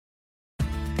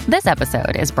This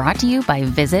episode is brought to you by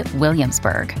Visit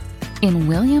Williamsburg. In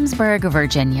Williamsburg,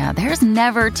 Virginia, there's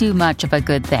never too much of a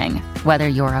good thing. Whether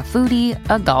you're a foodie,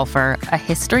 a golfer, a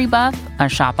history buff, a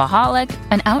shopaholic,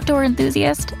 an outdoor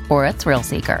enthusiast, or a thrill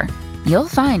seeker, you'll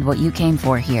find what you came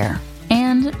for here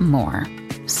and more.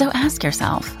 So ask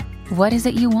yourself, what is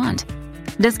it you want?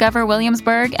 Discover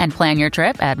Williamsburg and plan your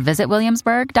trip at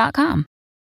visitwilliamsburg.com.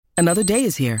 Another day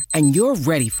is here, and you're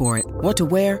ready for it. What to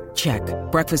wear? Check.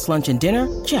 Breakfast, lunch, and dinner?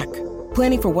 Check.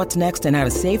 Planning for what's next and how to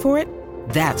save for it?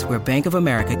 That's where Bank of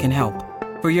America can help.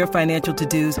 For your financial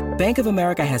to-dos, Bank of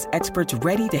America has experts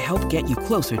ready to help get you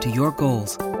closer to your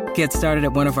goals. Get started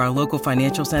at one of our local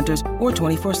financial centers or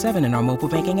 24/7 in our mobile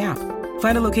banking app.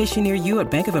 Find a location near you at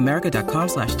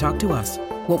bankofamerica.com/talktous.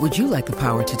 What would you like the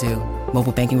power to do?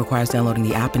 Mobile banking requires downloading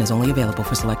the app and is only available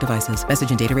for select devices.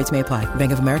 Message and data rates may apply.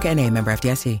 Bank of America N.A., member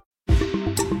FDIC.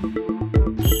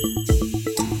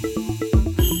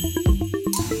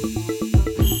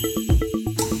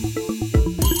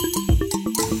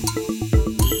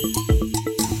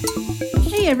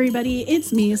 Hey everybody,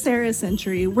 it's me, Sarah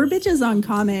Century. We're Bitches on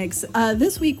Comics.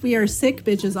 This week we are sick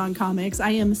Bitches on Comics.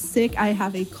 I am sick. I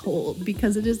have a cold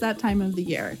because it is that time of the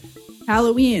year.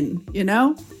 Halloween, you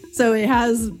know? So it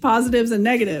has positives and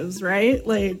negatives, right?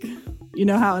 Like, you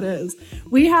know how it is.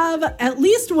 We have at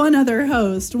least one other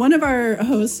host. One of our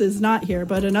hosts is not here,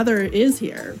 but another is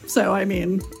here. So, I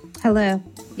mean... Hello.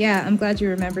 Yeah, I'm glad you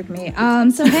remembered me.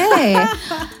 So, hey,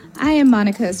 I am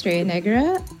Monica Estrella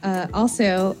Negra,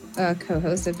 also a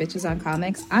co-host of Bitches on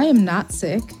Comics. I am not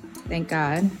sick, thank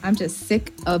God. I'm just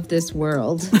sick of this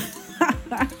world.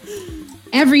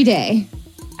 Every day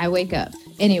I wake up.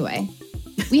 Anyway,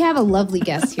 we have a lovely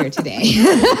guest here today.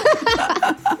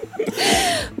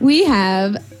 We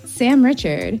have Sam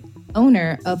Richard,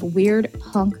 owner of Weird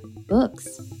Punk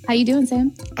Books. How you doing,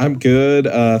 Sam? I'm good.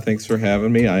 Thanks for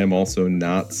having me. I am also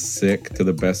not sick to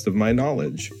the best of my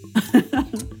knowledge.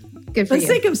 Good for you. But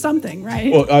sick of something,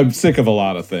 right? Well, I'm sick of a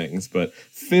lot of things, but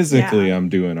physically I'm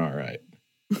doing all right.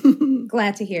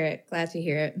 Glad to hear it. Glad to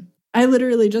hear it. I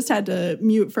literally just had to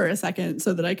mute for a second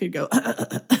so that I could go...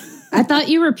 I thought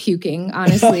you were puking,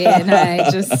 honestly, and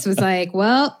I just was like,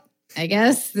 well, I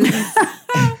guess this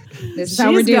is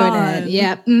how we're doing it.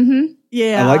 Yeah. Mm-hmm.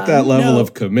 Yeah. I like that level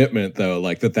of commitment, though,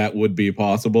 like that would be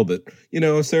possible, that,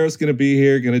 Sarah's going to be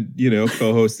here, going to,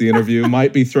 co-host the interview,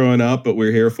 might be throwing up, but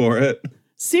we're here for it.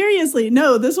 Seriously,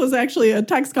 no, this was actually a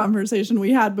text conversation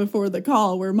we had before the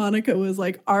call where Monica was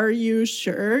like, are you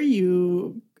sure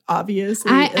you... Obviously,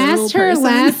 I asked her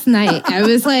last night. I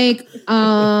was like,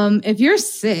 if you're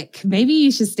sick, maybe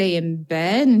you should stay in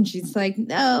bed. And she's like,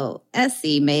 no,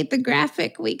 SC made the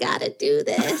graphic. We got to do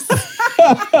this.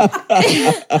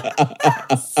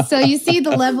 So you see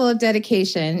the level of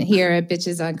dedication here at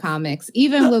Bitches on Comics.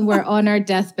 Even when we're on our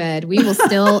deathbed, we will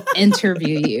still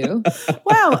interview you.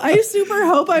 Wow, I super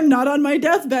hope I'm not on my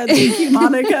deathbed. Thank you,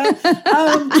 Monica.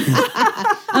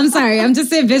 I'm sorry. I'm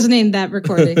just envisioning that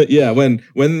recording. Yeah, when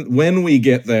we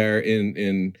get there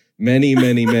in many,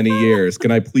 many, many years, can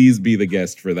I please be the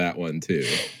guest for that one too?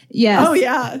 Yes. Oh,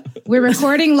 yeah. We're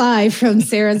recording live from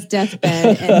Sarah's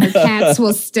deathbed, and her cats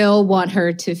will still want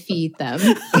her to feed them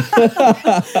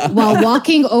while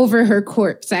walking over her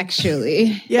corpse,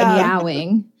 actually. Yeah.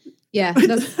 Meowing. Yeah,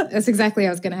 that's exactly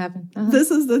how it's going to happen. Uh-huh.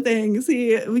 This is the thing.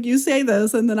 See, you say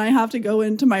this, and then I have to go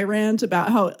into my rant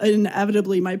about how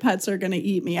inevitably my pets are going to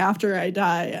eat me after I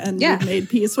die. And we've made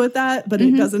peace with that, but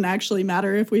it doesn't actually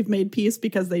matter if we've made peace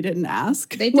because they didn't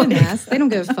ask. They didn't ask. They don't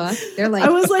give a fuck. They're like,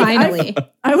 finally.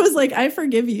 I was like, I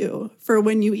forgive you for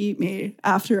when you eat me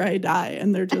after I die.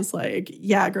 And they're just like,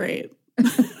 yeah, great.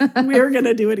 We were going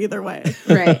to do it either way.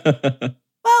 Right.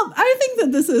 Well, I think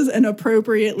that this is an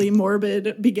appropriately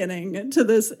morbid beginning to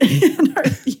this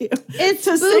interview. It's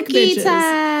spooky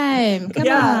time. Come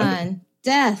on.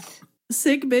 Death.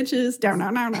 Sick bitches. Down.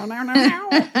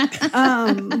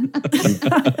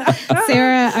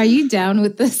 Sarah, are you down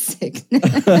with the sickness? Wow,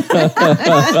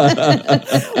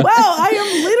 I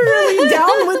am literally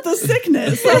down with the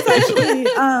sickness. That's actually,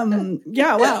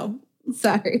 yeah, wow.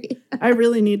 Sorry. I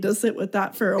really need to sit with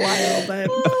that for a while, but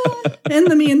in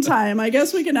the meantime, I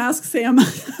guess we can ask Sam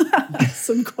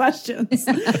some questions.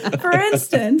 For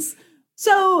instance,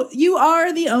 so you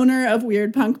are the owner of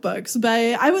Weird Punk Books, but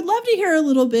I would love to hear a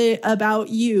little bit about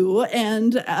you.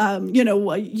 And,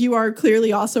 you are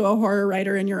clearly also a horror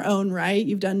writer in your own right.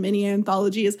 You've done many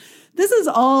anthologies. This is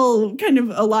all kind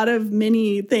of a lot of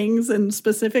many things and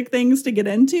specific things to get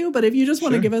into. But if you just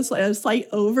want to give us a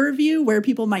slight overview where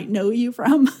people might know you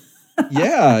from.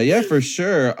 Yeah, for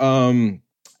sure.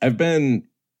 I've been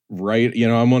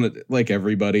I'm one of, like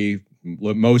everybody,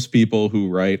 most people who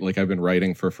write, like I've been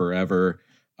writing for forever.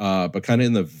 But kind of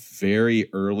in the very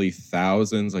early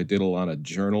thousands, I did a lot of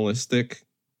journalistic,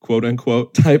 quote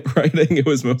unquote, type writing. It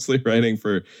was mostly writing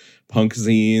for punk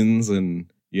zines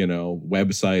and,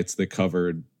 websites that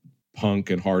covered punk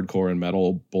and hardcore and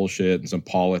metal bullshit and some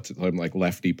politics, like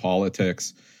lefty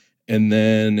politics. And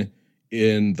then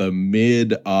in the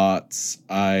mid-aughts,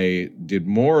 I did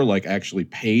more like actually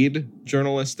paid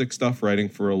journalistic stuff, writing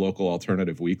for a local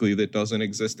alternative weekly that doesn't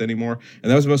exist anymore. And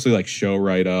that was mostly like show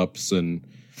write-ups and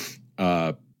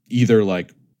either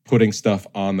like putting stuff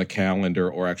on the calendar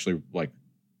or actually like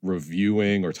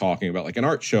reviewing or talking about like an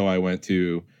art show I went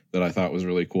to that I thought was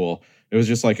really cool. It was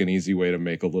just like an easy way to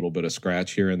make a little bit of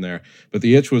scratch here and there. But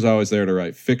the itch was always there to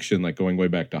write fiction, like going way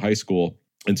back to high school.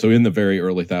 And so in the very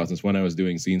early thousands, when I was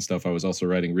doing zine stuff, I was also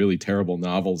writing really terrible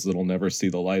novels that'll never see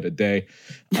the light of day.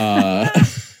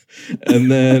 And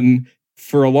then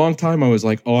for a long time, I was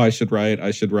like, oh, I should write.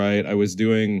 I was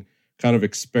doing kind of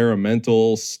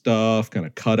experimental stuff, kind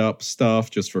of cut up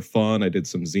stuff just for fun. I did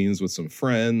some zines with some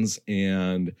friends,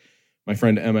 and my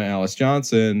friend Emma Alice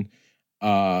Johnson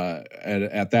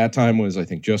at that time was, I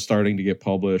think, just starting to get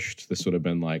published. This would have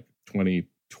been like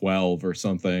 2012 or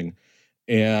something.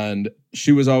 And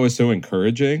she was always so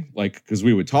encouraging, like, because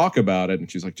we would talk about it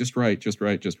and she's like, just write.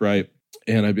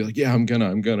 And I'd be like, yeah, I'm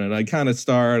gonna. And I'd kind of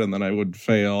start and then I would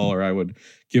fail or I would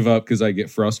give up because I get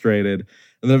frustrated.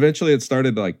 And then eventually it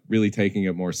started like really taking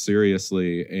it more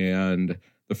seriously. And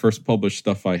the first published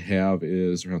stuff I have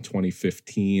is around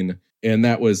 2015. And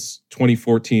that was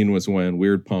 2014 was when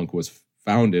Weird Punk was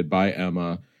founded by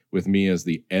Emma with me as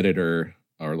the editor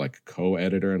or like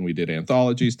co-editor. And we did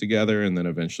anthologies together. And then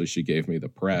eventually she gave me the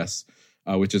press,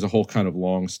 which is a whole kind of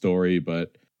long story,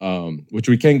 but which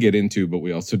we can get into, but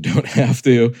we also don't have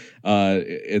to. But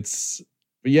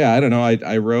yeah, I don't know.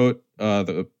 I wrote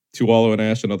the To Wallow in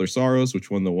Ash and Other Sorrows,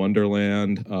 which won the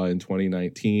Wonderland in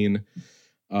 2019.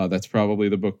 That's probably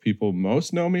the book people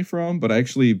most know me from, but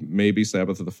actually maybe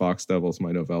Sabbath of the Fox Devils,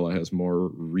 my novella, has more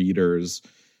readers.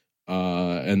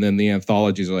 And then the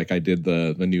anthologies are like I did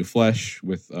the New Flesh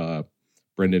with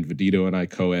Brendan Vedito and I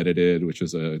co-edited, which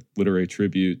is a literary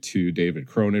tribute to David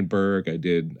Cronenberg.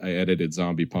 I edited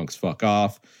Zombie Punk's Fuck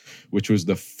Off, which was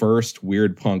the first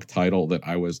Weird Punk title that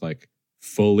I was like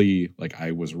fully, like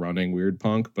I was running Weird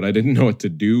Punk, but I didn't know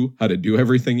how to do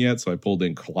everything yet. So I pulled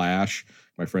in Clash,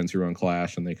 my friends who run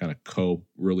Clash, and they kind of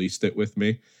co-released it with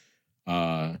me.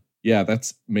 Yeah,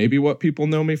 that's maybe what people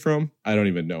know me from. I don't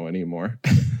even know anymore.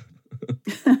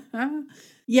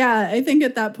 Yeah, I think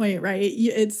at that point, right,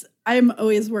 I'm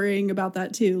always worrying about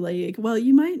that too. Like, well,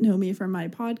 you might know me from my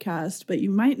podcast, but you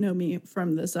might know me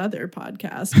from this other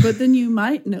podcast, but then you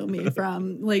might know me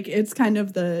from, like, it's kind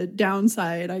of the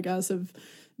downside, I guess, of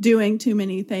doing too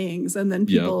many things. And then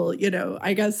people,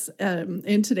 I guess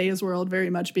in today's world, very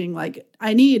much being like,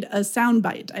 I need a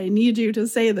soundbite. I need you to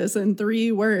say this in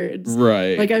 3 words.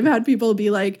 Right. Like I've had people be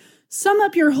like, sum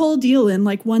up your whole deal in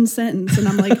like 1 sentence. And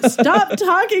I'm like, stop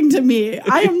talking to me.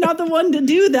 I am not the one to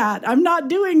do that. I'm not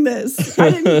doing this. I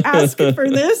didn't ask for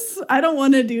this. I don't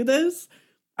want to do this.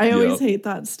 I always hate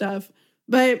that stuff.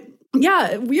 But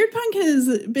yeah, Weird Punk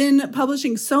has been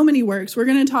publishing so many works. We're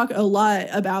going to talk a lot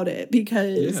about it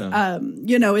because,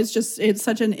 it's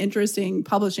such an interesting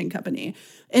publishing company.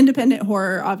 Independent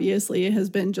horror, obviously, has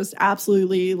been just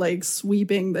absolutely like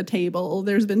sweeping the table.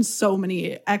 There's been so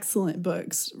many excellent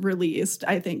books released,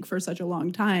 I think, for such a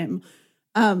long time.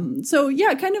 So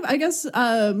yeah, kind of, I guess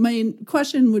my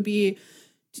question would be,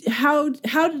 how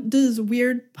does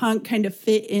Weird Punk kind of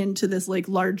fit into this like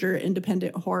larger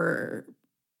independent horror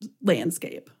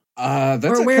landscape? How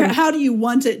do you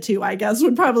want it to, I guess,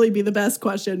 would probably be the best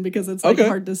question, because it's like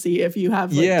hard to see if you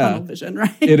have like tunnel vision,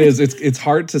 right? It is. It's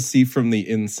hard to see from the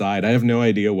inside. I have no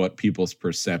idea what people's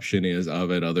perception is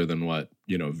of it, other than what,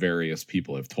 various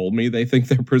people have told me they think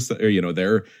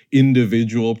their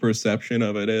individual perception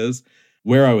of it is.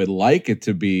 Where I would like it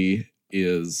to be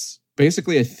is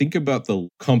basically, I think about the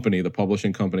company, the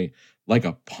publishing company, like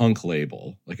a punk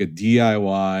label, like a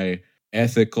DIY,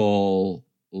 ethical,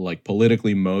 like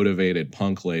politically motivated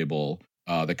punk label,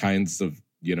 the kinds of,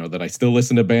 that I still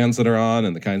listen to bands that are on,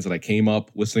 and the kinds that I came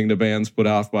up listening to bands put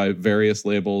off by various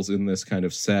labels in this kind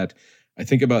of set. I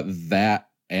think about that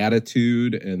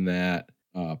attitude and that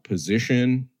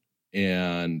position,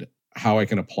 and how I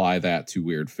can apply that to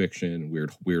weird fiction,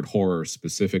 weird horror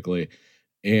specifically.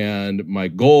 And my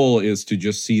goal is to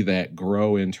just see that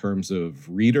grow in terms of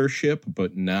readership,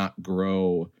 but not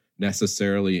grow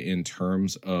necessarily in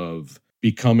terms of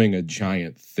becoming a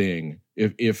giant thing.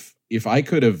 If I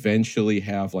could eventually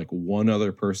have like one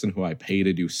other person who I pay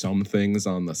to do some things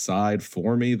on the side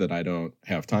for me that I don't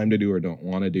have time to do or don't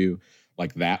want to do,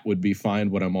 like that would be fine,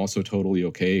 but I'm also totally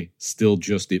okay still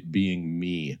just it being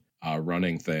me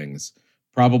running things.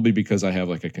 Probably because I have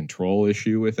like a control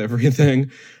issue with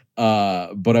everything.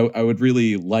 But I would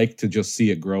really like to just see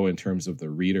it grow in terms of the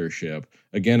readership.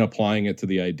 Again, applying it to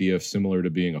the idea of similar to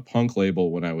being a punk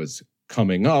label when I was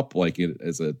coming up, like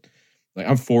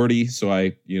I'm 40, so I,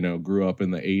 grew up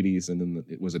in the 80s and then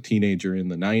it was a teenager in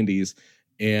the 90s.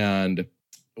 And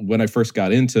when I first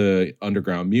got into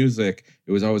underground music,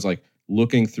 it was always like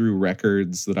looking through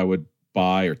records that I would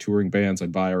buy or touring bands.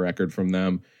 I'd buy a record from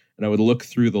them and I would look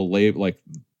through the label, like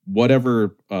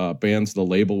whatever bands the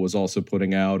label was also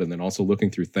putting out, and then also looking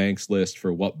through thanks list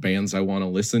for what bands I want to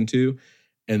listen to.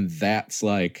 And that's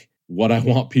like what I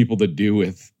want people to do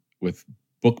with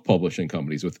book publishing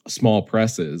companies, with small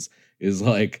presses, is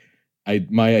like,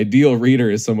 my ideal reader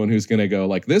is someone who's going to go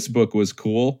like, this book was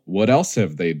cool. What else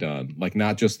have they done? Like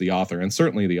not just the author, and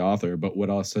certainly the author, but what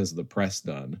else has the press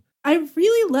done? I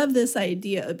really love this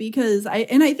idea because I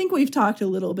think we've talked a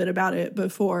little bit about it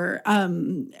before,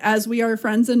 as we are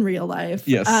friends in real life.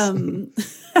 Yes.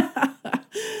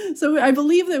 So I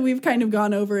believe that we've kind of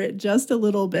gone over it just a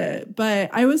little bit, but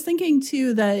I was thinking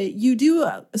too that you do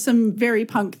some very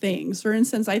punk things. For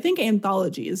instance, I think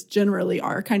anthologies generally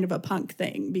are kind of a punk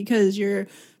thing because you're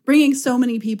bringing so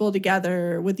many people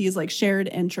together with these like shared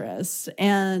interests.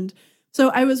 And so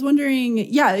I was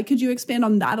wondering, could you expand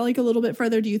on that like a little bit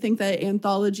further? Do you think that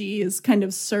anthologies kind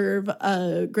of serve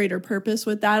a greater purpose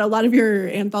with that? A lot of your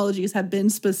anthologies have been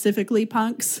specifically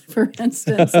punks, for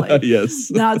instance, like yes.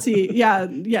 Nazi,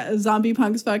 zombie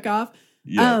punks fuck off.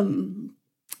 Yeah.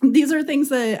 These are things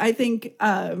that I think,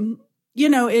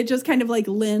 it just kind of like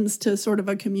lends to sort of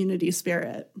a community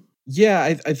spirit.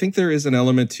 Yeah, I think there is an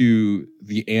element to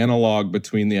the analog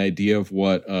between the idea of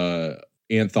what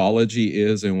anthology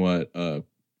is and what a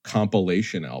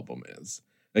compilation album is.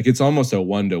 Like it's almost a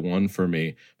 1-to-1 for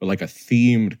me, but like a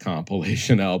themed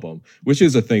compilation album, which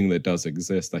is a thing that does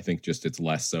exist. I think just it's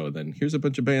less so than here's a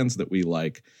bunch of bands that we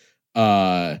like.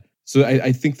 So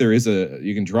I think there is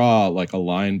you can draw like a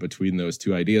line between those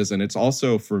two ideas. And it's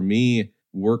also, for me,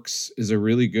 works is a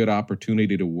really good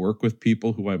opportunity to work with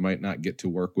people who I might not get to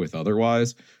work with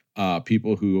otherwise.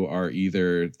 People who are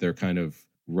either they're kind of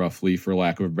roughly, for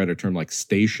lack of a better term, like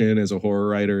station as a horror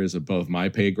writer is above my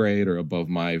pay grade or above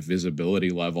my visibility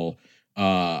level.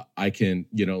 I can,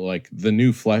 like the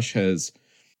New Flesh has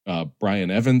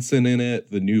Brian Evanson in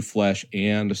it. The New Flesh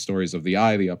and Stories of the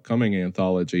Eye, the upcoming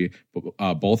anthology,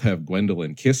 both have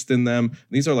Gwendolyn Kist in them.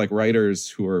 These are like writers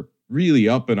who are really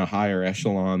up in a higher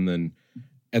echelon than,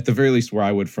 at the very least, where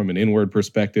I would, from an inward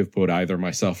perspective, put either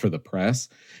myself or the press.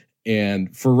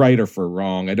 And for right or for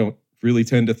wrong, I don't really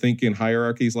tend to think in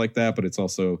hierarchies like that, but it's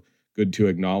also good to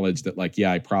acknowledge that, like,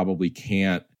 I probably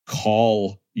can't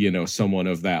call, someone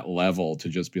of that level to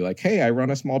just be like, hey, I run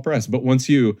a small press. But once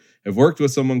you have worked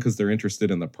with someone because they're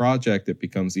interested in the project, it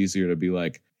becomes easier to be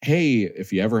like, hey,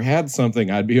 if you ever had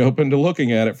something, I'd be open to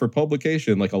looking at it for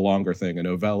publication, like a longer thing, a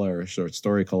novella or a short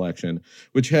story collection,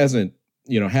 which hasn't,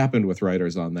 happened with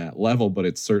writers on that level, but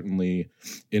it's certainly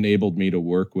enabled me to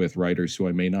work with writers who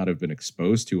I may not have been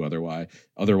exposed to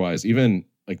otherwise. Even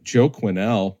like Joe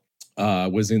Quinnell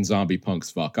was in Zombie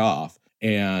Punks Fuck Off.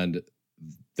 And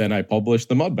then I published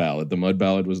The Mud Ballad. The Mud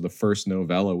Ballad was the first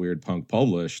novella Weird Punk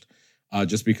published,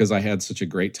 just because I had such a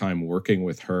great time working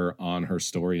with her on her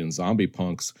story in Zombie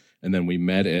Punks. And then we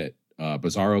met at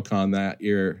BizarroCon that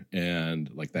year and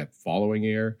like that following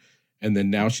year. And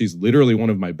then now she's literally one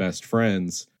of my best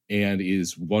friends and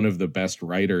is one of the best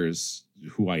writers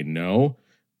who I know.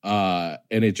 And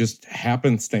it just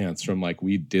happenstance from like,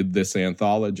 we did this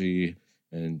anthology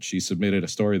and she submitted a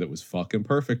story that was fucking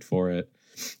perfect for it.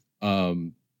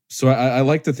 So I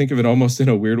like to think of it almost in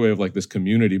a weird way of like this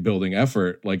community building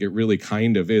effort. Like it really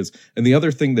kind of is. And the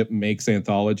other thing that makes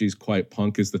anthologies quite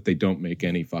punk is that they don't make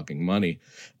any fucking money.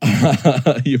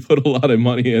 You put a lot of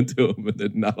money into them and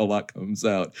then not a lot comes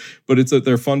out. But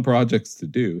they're fun projects to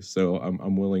do. So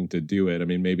I'm willing to do it. I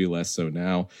mean, maybe less so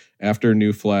now. After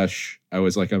New Flesh, I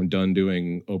was like, I'm done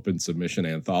doing open submission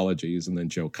anthologies. And then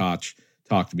Joe Koch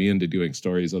talked me into doing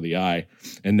Stories of the Eye.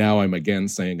 And now I'm again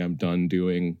saying I'm done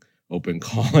doing open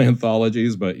call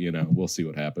anthologies, but we'll see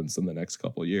what happens in the next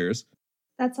couple of years.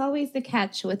 That's always the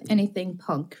catch with anything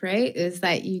punk, right? Is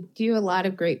that you do a lot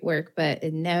of great work, but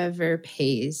it never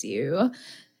pays you.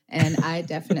 And I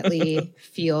definitely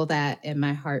feel that in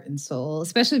my heart and soul,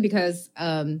 especially because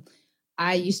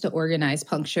I used to organize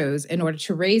punk shows in order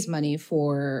to raise money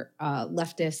for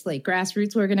leftist, like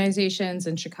grassroots organizations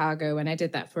in Chicago. And I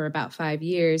did that for about 5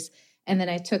 years. And then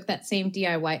I took that same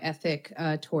DIY ethic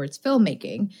towards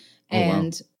filmmaking.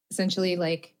 And essentially,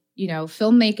 like,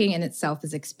 filmmaking in itself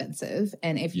is expensive.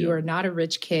 And if you are not a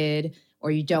rich kid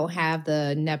or you don't have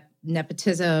the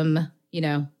nepotism,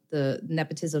 the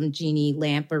nepotism genie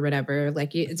lamp or whatever,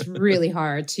 like it's really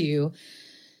hard to,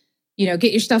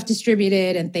 get your stuff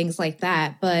distributed and things like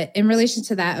that. But in relation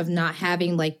to that of not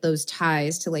having like those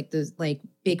ties to like those like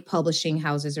big publishing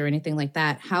houses or anything like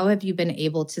that, how have you been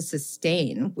able to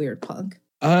sustain Weird Punk?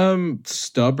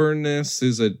 Stubbornness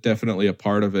is definitely a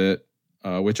part of it,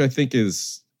 which I think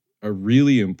is a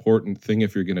really important thing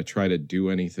if you're going to try to do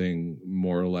anything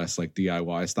more or less like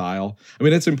DIY style. I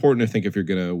mean, it's important to think if you're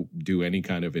going to do any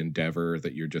kind of endeavor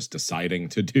that you're just deciding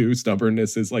to do,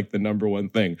 stubbornness is like the number one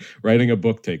thing. Writing a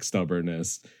book takes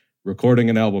stubbornness. Recording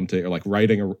an album like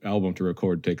writing an album to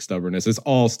record takes stubbornness. It's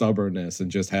all stubbornness and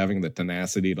just having the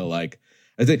tenacity to like,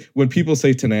 I think when people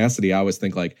say tenacity, I always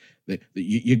think like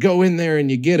you go in there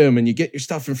and you get them and you get your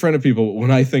stuff in front of people. But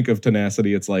when I think of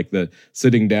tenacity, it's like the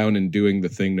sitting down and doing the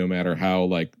thing, no matter how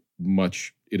like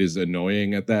much it is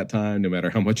annoying at that time, no matter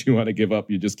how much you want to give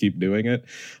up, you just keep doing it.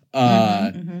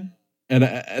 And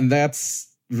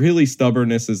that's really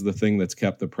stubbornness is the thing that's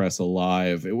kept the press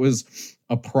alive. It was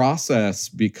a process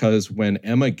because when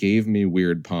Emma gave me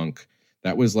Weird Punk,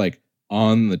 that was like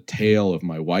on the tail of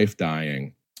my wife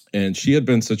dying. And she had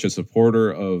been such a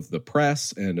supporter of the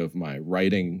press and of my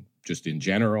writing just in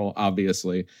general,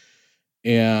 obviously.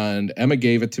 And Emma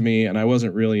gave it to me, and I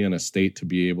wasn't really in a state to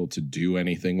be able to do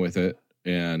anything with it.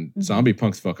 And Zombie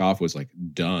Punks Fuck Off was like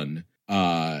done.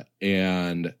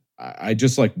 And I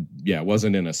just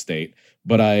wasn't in a state.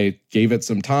 But I gave it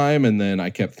some time, and then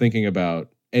I kept thinking about,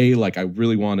 I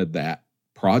really wanted that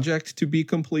project to be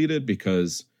completed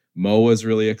because Mo was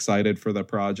really excited for the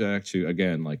project. She,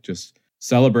 again, like just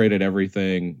celebrated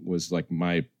everything, was like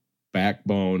my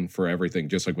backbone for everything,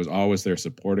 just like was always there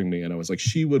supporting me. And I was like,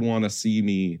 she would want to see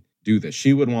me do this.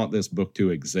 She would want this book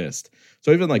to exist.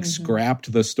 So I even like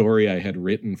scrapped the story I had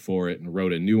written for it and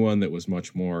wrote a new one that was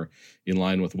much more in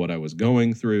line with what I was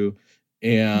going through.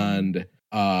 And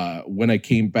when I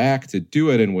came back to do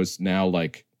it and was now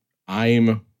like,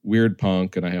 I'm Weird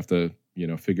Punk and I have to,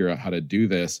 figure out how to do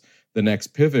this. The next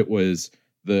pivot was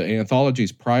the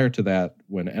anthologies prior to that,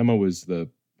 when Emma was the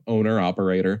owner,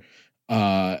 operator,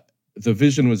 the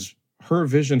vision was, her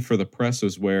vision for the press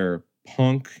was where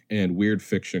punk and weird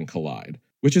fiction collide,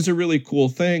 which is a really cool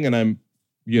thing. And I'm,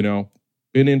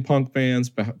 been in punk bands.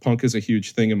 Punk is a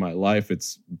huge thing in my life.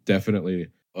 It's definitely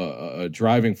a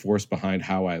driving force behind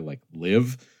how I like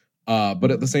live.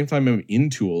 But at the same time, I'm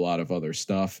into a lot of other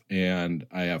stuff, and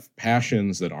I have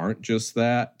passions that aren't just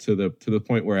that. To the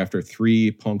point where after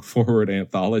 3 punk forward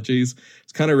anthologies,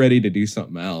 it's kind of ready to do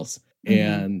something else.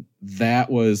 And that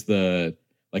was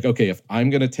okay, if I'm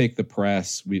gonna take the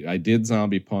press, I did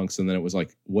Zombie Punks, and then it was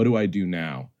like, what do I do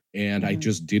now? And I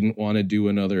just didn't want to do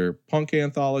another punk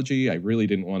anthology. I really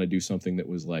didn't want to do something that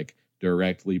was like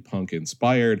directly punk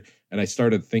inspired. And I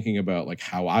started thinking about like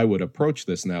how I would approach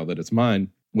this now that it's mine.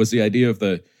 Was the idea of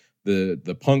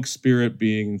the punk spirit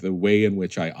being the way in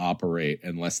which I operate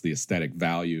and less the aesthetic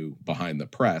value behind the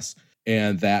press.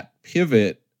 And that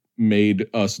pivot made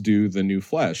us do The New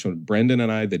Flesh. So Brendan and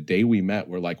I, the day we met,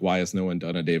 were like, why has no one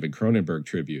done a David Cronenberg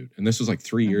tribute? And this was like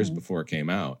 3 years before it came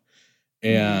out.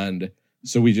 And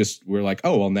so we're like,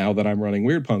 oh, well, now that I'm running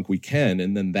Weird Punk, we can.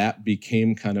 And then that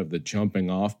became kind of the jumping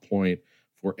off point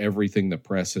for everything the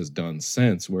press has done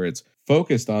since, where it's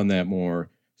focused on that more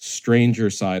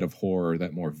stranger side of horror,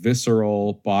 that more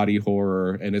visceral body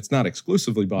horror. And it's not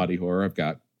exclusively body horror. I've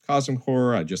got cosmic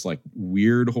horror. I just like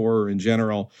weird horror in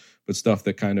general, but stuff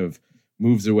that kind of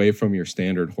moves away from your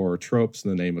standard horror tropes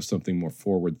in the name of something more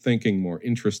forward thinking, more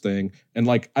interesting. And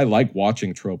like, I like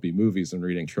watching tropey movies and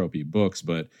reading tropey books,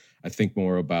 but I think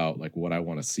more about like what I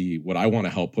want to see, what I want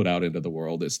to help put out into the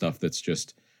world is stuff that's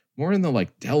just more in the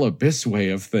like Del Abyss way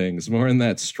of things, more in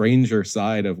that stranger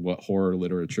side of what horror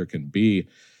literature can be.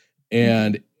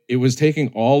 And it was taking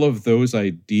all of those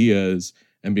ideas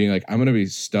and being like, I'm going to be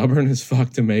stubborn as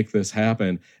fuck to make this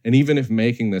happen. And even if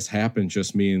making this happen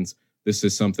just means this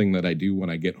is something that I do when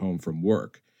I get home from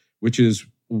work, which is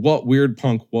what Weird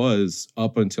Punk was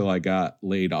up until I got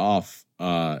laid off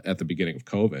at the beginning of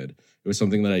COVID. It was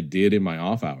something that I did in my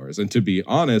off hours. And to be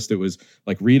honest, it was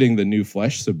like reading the New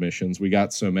Flesh submissions. We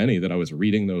got so many that I was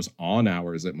reading those on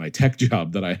hours at my tech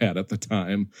job that I had at the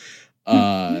time.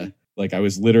 Like I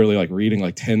was literally like reading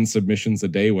like 10 submissions a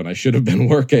day when I should have been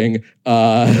working.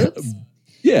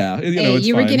 Yeah,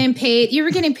 you were getting paid. You were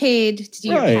getting paid to do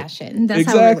your passion. That's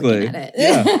exactly how we're looking at it.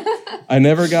 Yeah. I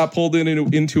never got pulled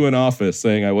into an office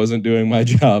saying I wasn't doing my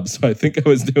job, so I think I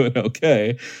was doing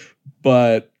okay.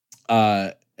 But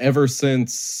ever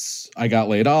since I got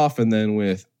laid off, and then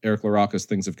with Eric LaRocca's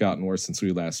Things Have Gotten Worse Since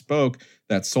We Last Spoke,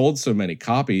 that sold so many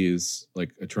copies,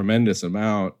 like a tremendous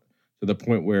amount, to the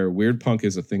point where Weird Punk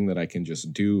is a thing that I can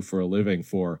just do for a living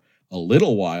for a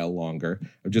little while longer.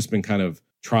 I've just been kind of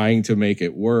trying to make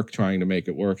it work,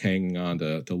 hanging on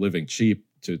to living cheap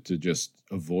to just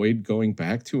avoid going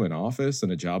back to an office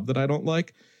and a job that I don't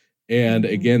like. And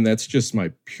again, that's just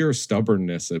my pure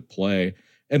stubbornness at play.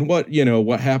 And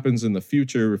what happens in the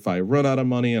future if I run out of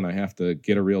money and I have to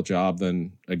get a real job,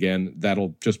 then again,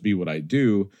 that'll just be what I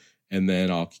do. And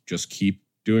then I'll just keep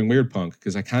doing Weird Punk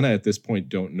because I kind of at this point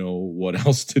don't know what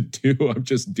else to do. I'm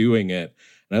just doing it.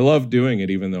 And I love doing it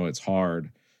even though it's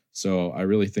hard. So I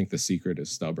really think the secret is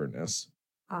stubbornness.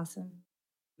 Awesome.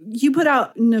 You put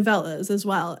out novellas as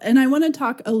well. And I want to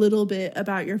talk a little bit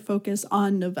about your focus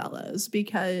on novellas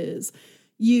because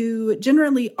you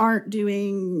generally aren't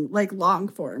doing like long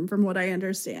form from what I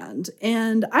understand.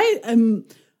 And I am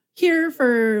here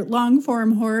for long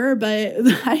form horror, but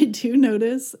I do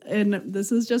notice, and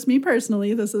this is just me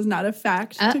personally, this is not a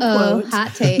fact to quote,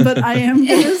 hot take. but I am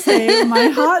going to say my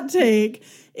hot take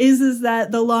is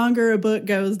that the longer a book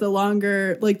goes, the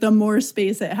longer, like the more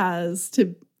space it has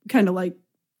to kind of like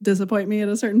disappoint me at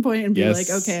a certain point and be like,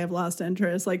 okay, I've lost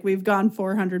interest. Like we've gone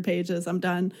 400 pages. I'm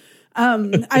done.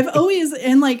 I've always,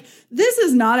 and like, this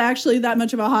is not actually that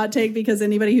much of a hot take because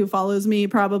anybody who follows me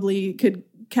probably could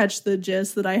catch the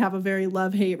gist that I have a very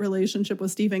love-hate relationship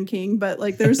with Stephen King. But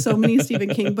like, there's so many Stephen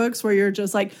King books where you're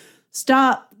just like,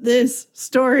 stop this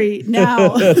story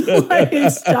now. Like,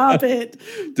 stop it.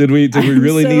 Did we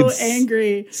really need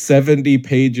angry 70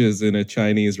 pages in a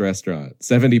Chinese restaurant?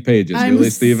 70 pages, I'm really,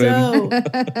 Stephen? So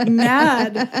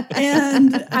mad.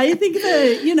 And I think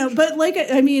that, but like,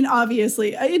 I mean,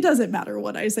 obviously, it doesn't matter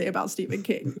what I say about Stephen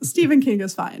King. Stephen King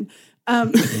is fine.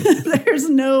 There's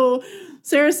no...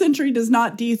 Sarah Century does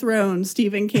not dethrone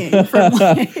Stephen King from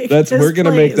like we're going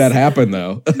to make that happen,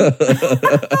 though.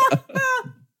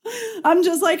 I'm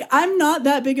just like, I'm not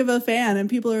that big of a fan. And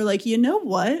people are like, you know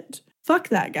what? Fuck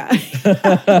that guy.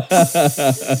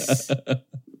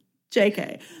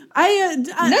 JK. No,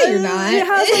 you're not. It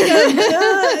has like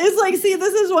it's like, see,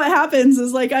 this is what happens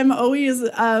is like, I'm always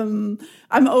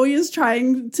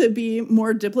trying to be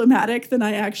more diplomatic than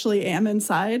I actually am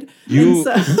inside. And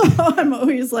so I'm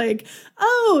always like,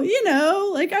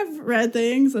 like I've read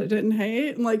things I didn't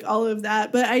hate and like all of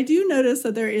that. But I do notice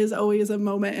that there is always a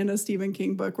moment in a Stephen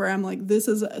King book where I'm like, this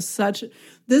is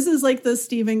like the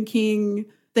Stephen King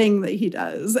thing that he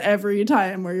does every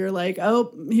time where you're like,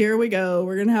 oh, here we go.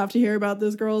 We're going to have to hear about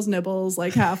this girl's nipples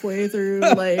like halfway through,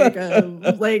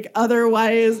 like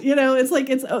otherwise, it's like,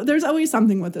 there's always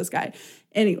something with this guy.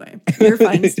 Anyway, you're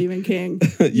fine, Stephen King.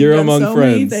 You're among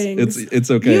friends. It's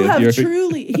okay.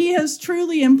 He has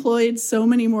truly employed so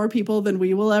many more people than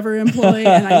we will ever employ.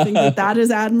 And I think that is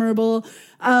admirable.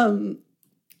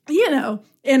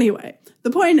 Anyway, the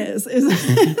point is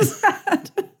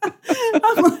that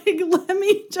I'm like,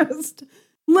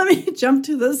 let me jump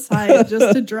to the side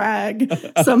just to drag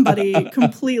somebody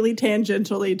completely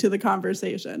tangentially to the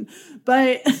conversation.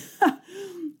 But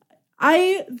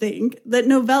I think that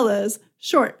novellas,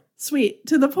 short, sweet,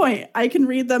 to the point. I can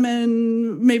read them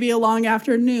in maybe a long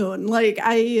afternoon. Like,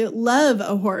 I love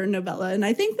a horror novella, and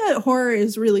I think that horror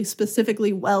is really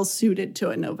specifically well suited to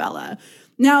a novella.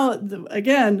 Now,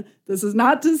 again, this is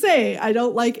not to say I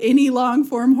don't like any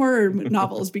long-form horror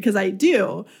novels, because I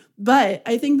do. But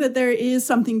I think that there is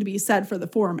something to be said for the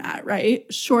format, right?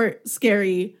 Short,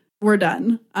 scary, we're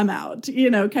done, I'm out,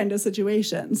 kind of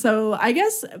situation. So I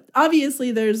guess,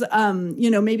 obviously, there's,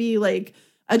 maybe like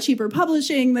a cheaper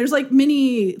publishing. There's like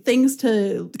many things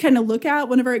to kind of look at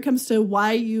whenever it comes to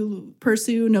why you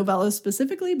pursue novellas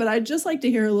specifically. But I'd just like to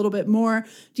hear a little bit more.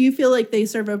 Do you feel like they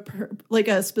serve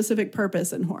a specific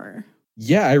purpose in horror?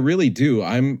 Yeah, I really do.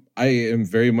 I am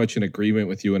very much in agreement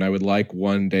with you, and I would like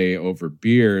one day over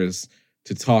beers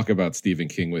to talk about Stephen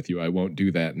King with you. I won't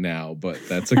do that now, but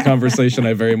that's a conversation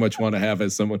I very much want to have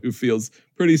as someone who feels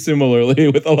pretty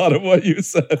similarly with a lot of what you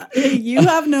said. You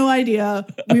have no idea.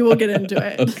 We will get into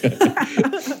it.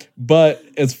 Okay. But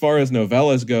as far as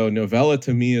novellas go, novella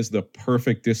to me is the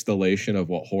perfect distillation of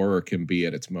what horror can be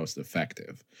at its most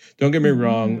effective. Don't get me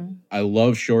wrong. I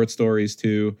love short stories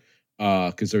too,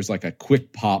 because there's like a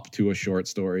quick pop to a short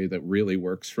story that really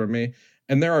works for me.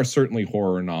 And there are certainly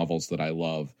horror novels that I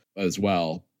love as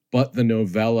well, but the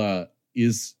novella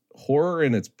is horror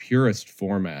in its purest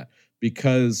format,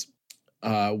 because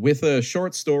with a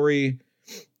short story,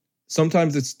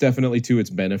 sometimes it's definitely to its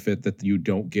benefit that you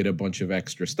don't get a bunch of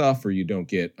extra stuff or you don't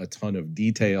get a ton of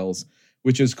details,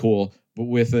 which is cool. But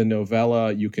with a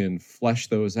novella, you can flesh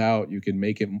those out. You can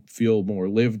make it feel more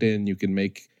lived in. You can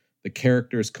make The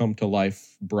characters come to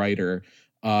life brighter.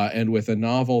 And with a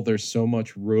novel, there's so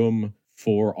much room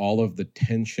for all of the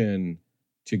tension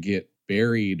to get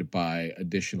buried by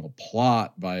additional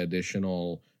plot, by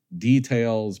additional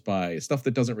details, by stuff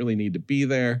that doesn't really need to be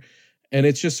there. And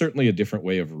it's just certainly a different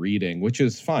way of reading, which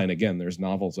is fine. Again, there's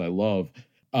novels I love.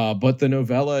 But the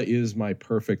novella is my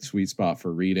perfect sweet spot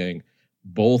for reading,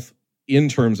 both in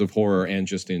terms of horror and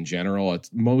just in general.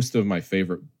 It's most of my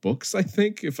favorite books, I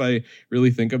think, if I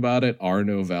really think about it, are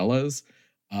novellas,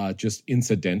 just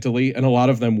incidentally. And a lot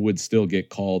of them would still get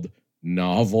called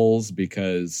novels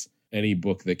because any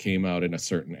book that came out in a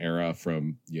certain era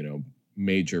from,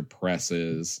 major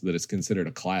presses that is considered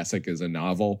a classic is a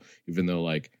novel, even though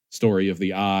like Story of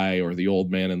the Eye or The Old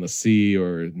Man and the Sea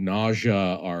or Nausea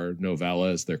are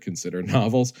novellas. They're considered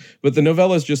novels. But the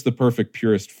novella is just the perfect,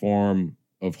 purest form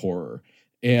of horror.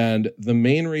 And the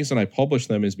main reason I publish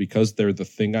them is because they're the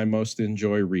thing I most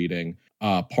enjoy reading.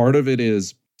 Part of it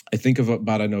is I think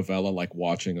about a novella like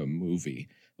watching a movie.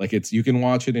 Like you can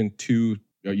watch it you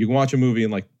can watch a movie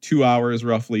in like 2 hours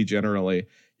roughly, generally.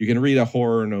 You can read a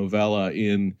horror novella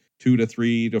in 2 to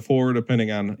 3 to 4, depending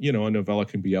on, a novella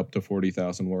can be up to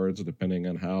 40,000 words, depending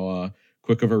on how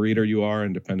quick of a reader you are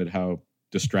and depending how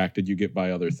distracted you get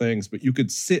by other things. But you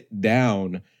could sit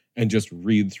down and just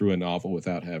read through a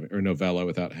novella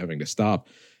without having to stop.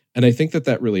 And I think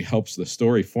that really helps the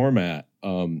story format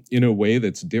in a way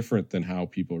that's different than how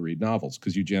people read novels,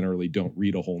 because you generally don't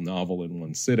read a whole novel in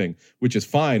one sitting, which is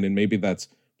fine. And maybe that's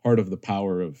part of the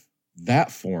power of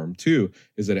that form too,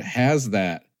 is that it has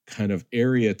that kind of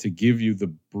area to give you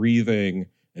the breathing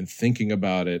and thinking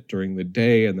about it during the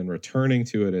day and then returning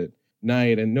to it at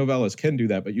night. And novellas can do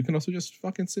that, but you can also just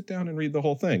fucking sit down and read the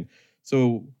whole thing.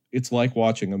 So it's like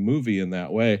watching a movie in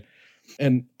that way.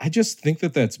 And I just think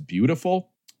that that's beautiful.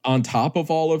 On top of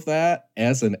all of that,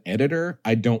 as an editor,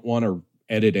 I don't want to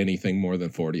edit anything more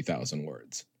than 40,000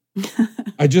 words.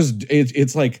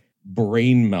 It's like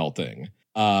brain melting.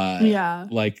 Yeah.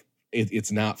 Like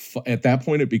it's not, at that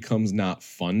point, it becomes not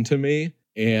fun to me.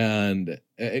 And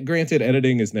granted,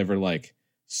 editing is never like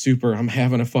super, I'm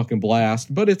having a fucking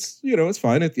blast, but it's, it's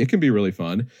fine. It can be really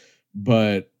fun.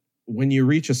 But when you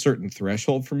reach a certain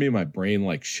threshold for me, my brain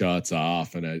like shuts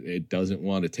off and it doesn't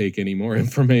want to take any more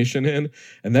information in.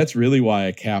 And that's really why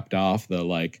I capped off the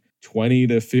like 20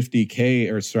 to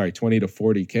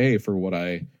 40K for what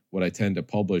I tend to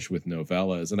publish with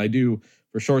novellas. And I do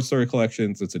for short story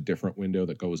collections, it's a different window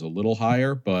that goes a little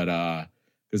higher, but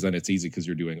because then it's easy because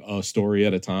you're doing a story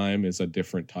at a time is a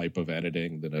different type of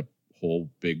editing than a whole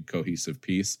big cohesive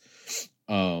piece.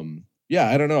 I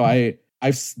don't know.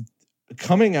 I've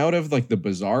coming out of like the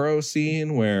Bizarro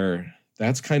scene where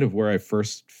that's kind of where I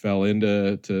first fell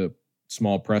into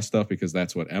small press stuff, because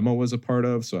that's what Emma was a part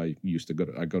of. So I used to go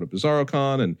to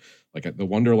BizarroCon, and like the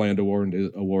Wonderland Award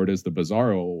is the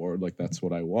Bizarro Award. Like that's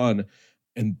what I won.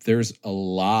 And there's a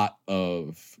lot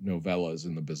of novellas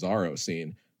in the Bizarro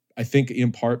scene. I think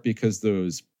in part because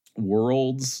those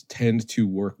worlds tend to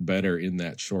work better in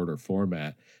that shorter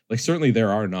format. Like certainly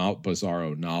there are not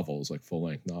Bizarro novels, like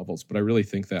full-length novels, but I really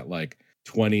think that like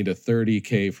 20 to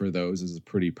 30K for those is a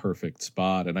pretty perfect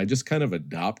spot. And I just kind of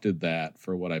adopted that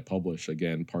for what I publish,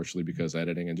 again, partially because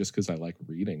editing and just because I like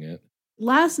reading it.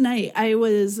 Last night, I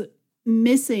was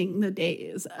missing the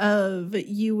days of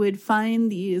you would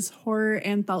find these horror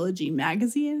anthology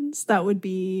magazines that would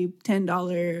be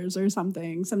 $10 or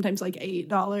something, sometimes like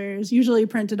 $8, usually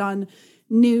printed on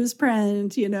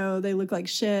newsprint. They look like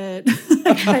shit.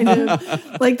 Kind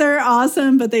of like they're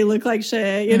awesome, but they look like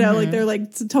shit, like they're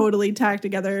like totally tacked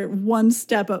together, one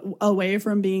step away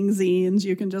from being zines.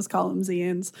 You can just call them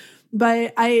zines,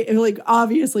 but I like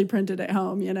obviously printed at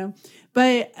home,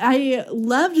 but I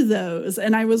loved those.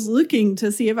 And I was looking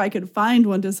to see if I could find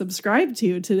one to subscribe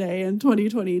to today in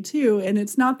 2022. And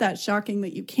it's not that shocking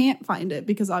that you can't find it,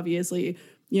 because obviously,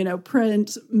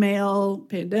 print, mail,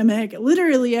 pandemic,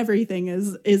 literally everything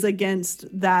is against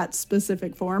that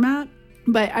specific format.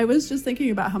 But I was just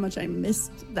thinking about how much I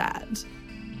missed that.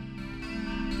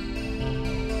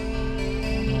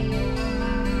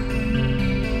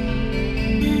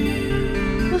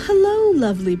 Well, hello,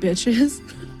 lovely bitches.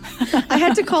 I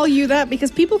had to call you that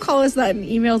because people call us that in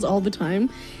emails all the time.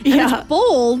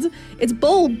 And it's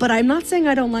bold, but I'm not saying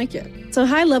I don't like it. So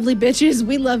hi, lovely bitches.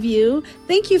 We love you.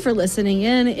 Thank you for listening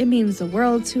in. It means the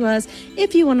world to us.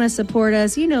 If you want to support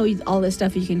us, all this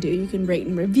stuff you can do. You can rate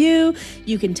and review.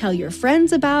 You can tell your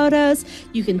friends about us.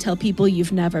 You can tell people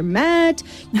you've never met.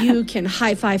 You can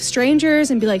high five strangers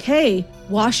and be like, hey,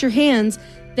 wash your hands,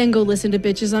 then go listen to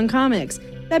Bitches on Comics.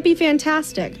 That'd be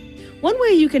fantastic. One way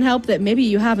you can help that maybe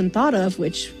you haven't thought of,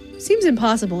 which seems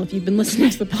impossible if you've been listening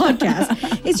to the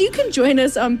podcast, is you can join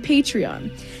us on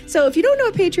Patreon. So if you don't know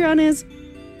what Patreon is,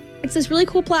 it's this really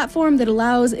cool platform that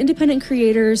allows independent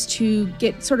creators to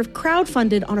get sort of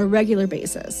crowdfunded on a regular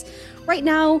basis. Right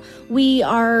now, we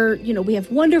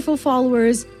have wonderful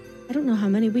followers. I don't know how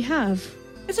many we have.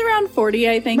 It's around 40,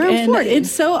 I think. Around 40.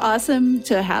 It's so awesome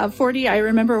to have 40. I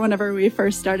remember whenever we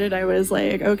first started, I was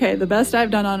like, okay, the best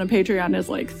I've done on a Patreon is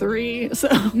like 3. So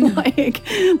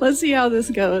let's see how this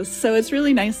goes. So it's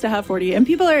really nice to have 40. And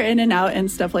people are in and out and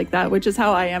stuff like that, which is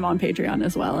how I am on Patreon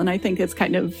as well. And I think it's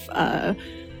kind of,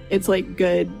 it's like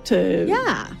good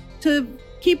to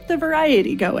keep the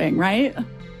variety going, right?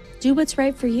 Do what's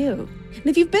right for you. And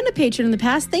if you've been a patron in the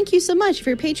past, thank you so much. If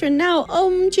you're a patron now,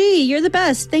 OMG, you're the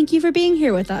best. Thank you for being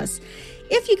here with us.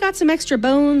 If you got some extra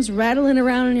bones rattling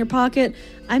around in your pocket,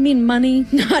 I mean money,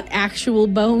 not actual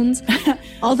bones.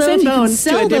 Although send if you can bones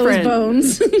sell those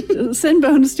bones. Send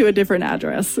bones to a different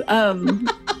address.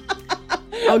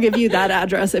 I'll give you that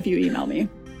address if you email me.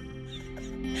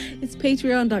 It's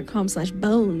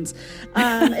patreon.com/bones.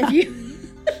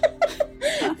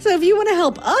 So if you want to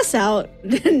help us out,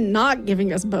 not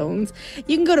giving us bones,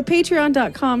 you can go to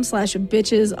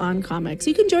patreon.com/bitchesoncomics.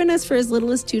 You can join us for as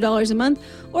little as $2 a month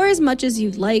or as much as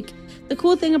you'd like. The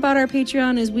cool thing about our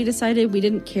Patreon is we decided we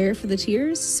didn't care for the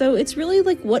tiers. So it's really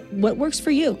like what works for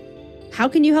you. How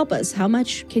can you help us? How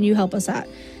much can you help us at?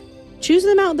 Choose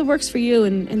the amount that works for you,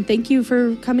 and thank you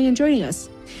for coming and joining us.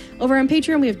 Over on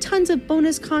Patreon, we have tons of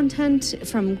bonus content,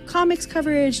 from comics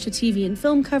coverage to TV and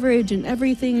film coverage and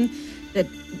everything that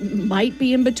might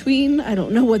be in between. I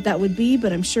don't know what that would be,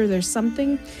 but I'm sure there's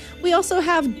something. We also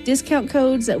have discount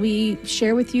codes that we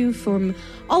share with you from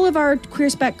all of our Queer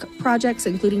Spec projects,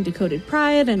 including Decoded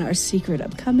Pride and our secret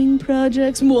upcoming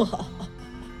projects.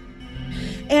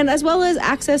 And as well as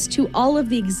access to all of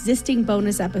the existing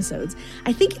bonus episodes.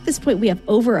 I think at this point we have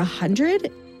over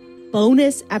 100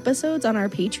 bonus episodes on our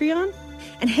Patreon.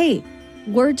 And hey,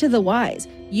 word to the wise,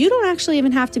 you don't actually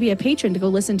even have to be a patron to go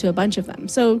listen to a bunch of them.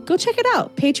 So go check it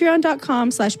out,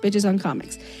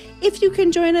 patreon.com/bitchesoncomics. If you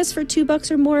can join us for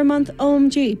 $2 or more a month,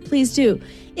 OMG, please do.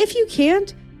 If you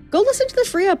can't, go listen to the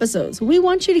free episodes. We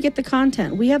want you to get the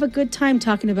content. We have a good time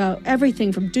talking about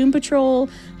everything from Doom Patrol,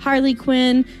 Harley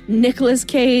Quinn, Nicolas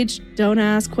Cage. Don't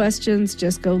ask questions,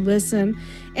 just go listen.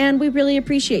 And we really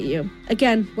appreciate you.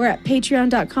 Again, we're at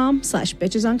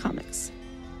patreon.com/bitchesoncomics.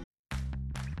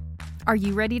 Are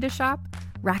you ready to shop?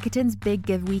 Rakuten's Big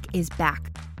Give Week is back.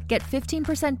 Get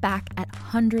 15% back at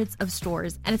hundreds of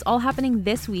stores, and it's all happening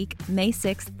this week, May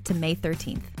 6th to May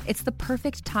 13th. It's the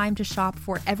perfect time to shop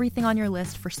for everything on your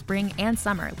list for spring and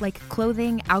summer, like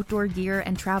clothing, outdoor gear,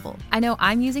 and travel. I know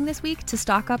I'm using this week to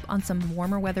stock up on some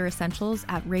warmer weather essentials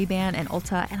at Ray-Ban and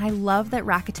Ulta, and I love that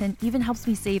Rakuten even helps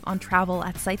me save on travel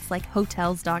at sites like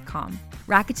Hotels.com.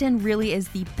 Rakuten really is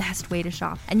the best way to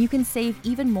shop, and you can save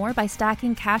even more by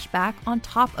stacking cash back on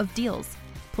top of deals.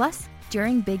 Plus,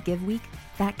 during Big Give Week,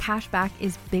 that cash back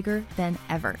is bigger than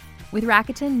ever. With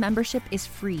Rakuten, membership is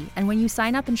free, and when you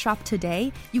sign up and shop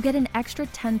today, you get an extra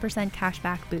 10% cash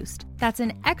back boost. That's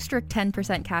an extra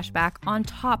 10% cash back on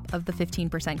top of the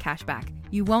 15% cash back.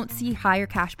 You won't see higher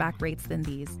cash back rates than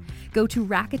these. Go to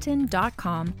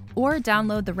Rakuten.com or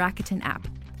download the Rakuten app.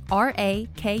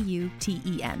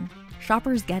 Rakuten.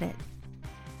 Shoppers get it.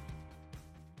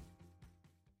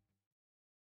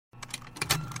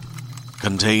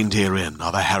 Contained herein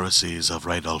are the heresies of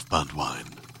Radolf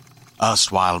Burntwine,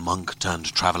 erstwhile monk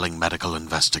turned traveling medical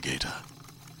investigator.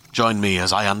 Join me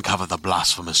as I uncover the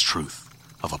blasphemous truth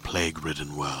of a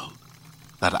plague-ridden world,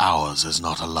 that ours is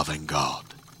not a loving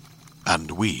God,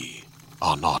 and we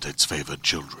are not its favored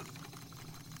children.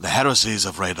 The heresies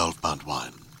of Radolf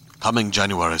Burntwine, coming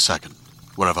January 2nd,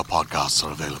 wherever podcasts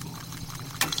are available.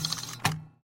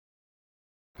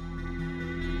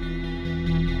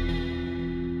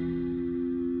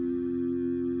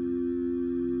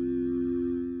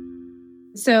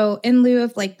 So in lieu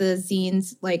of like the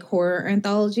zines, like horror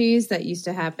anthologies that used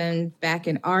to happen back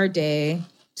in our day,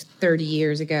 30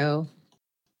 years ago,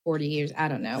 40 years, I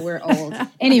don't know, we're old.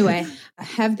 Anyway,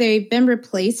 have they been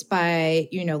replaced by,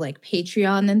 like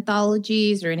Patreon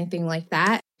anthologies or anything like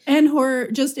that? And horror,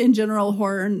 just in general,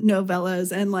 horror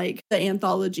novellas and like the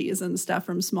anthologies and stuff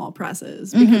from small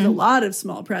presses, because a lot of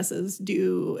small presses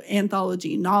do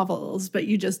anthology novels, but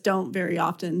you just don't very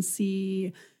often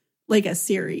see like a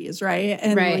series, right?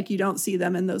 And like you don't see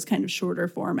them in those kind of shorter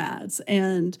formats.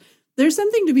 And there's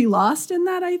something to be lost in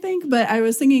that, I think. But I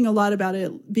was thinking a lot about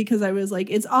it because I was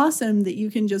like, it's awesome that you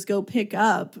can just go pick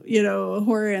up,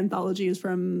 horror anthologies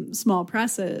from small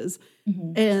presses.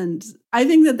 Mm-hmm. And I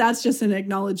think that that's just an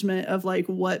acknowledgement of like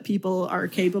what people are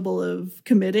capable of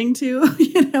committing to,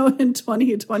 in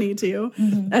 2022.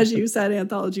 Mm-hmm. As you said,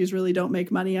 anthologies really don't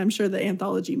make money. I'm sure the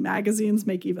anthology magazines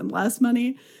make even less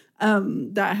money.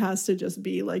 That has to just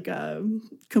be like a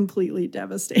completely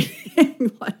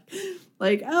devastating,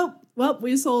 like, oh, well,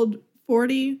 we sold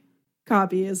 40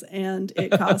 copies and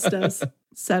it cost us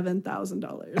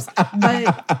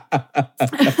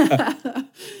 $7,000.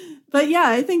 But yeah,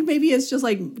 I think maybe it's just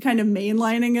like kind of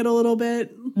mainlining it a little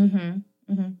bit. Mm-hmm.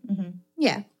 Mm-hmm. Mm-hmm.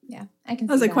 Yeah. I can.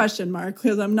 That's a question mark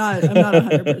because I'm not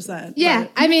 100%. Yeah,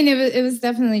 but. I mean, it was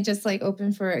definitely just like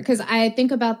open for it because I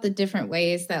think about the different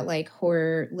ways that like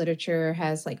horror literature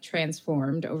has like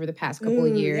transformed over the past couple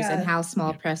of years and how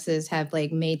small presses have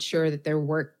like made sure that their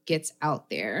work gets out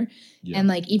there. Yeah. And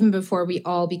like even before we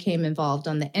all became involved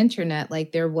on the internet,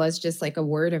 like there was just like a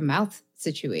word of mouth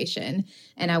situation.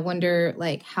 And I wonder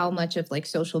like how much of like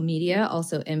social media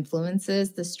also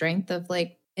influences the strength of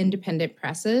like independent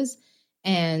presses.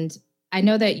 And I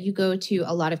know that you go to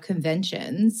a lot of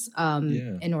conventions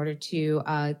in order to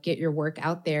get your work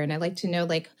out there. And I'd like to know,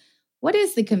 like, what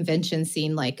is the convention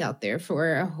scene like out there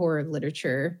for a horror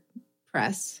literature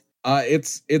press?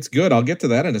 It's good. I'll get to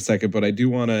that in a second, but I do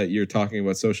want to, you're talking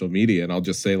about social media, and I'll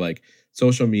just say, like,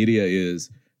 social media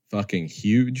is fucking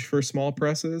huge for small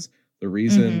presses. The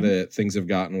reason that things have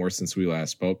gotten worse since we last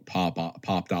spoke,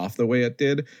 popped off the way it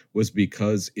did, was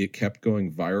because it kept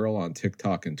going viral on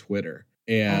TikTok and Twitter.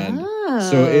 And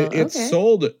so it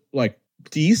sold like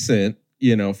decent,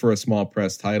 for a small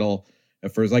press title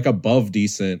at first, like above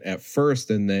decent at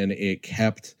first. And then it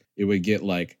would get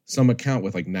like some account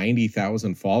with like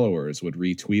 90,000 followers would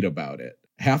retweet about it.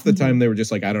 Half the time they were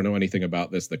just like, I don't know anything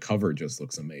about this. The cover just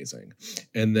looks amazing.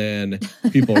 And then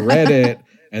people read it,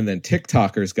 and then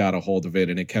TikTokers got a hold of it,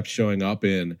 and it kept showing up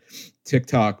in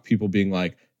TikTok, people being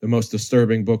like, the most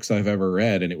disturbing books I've ever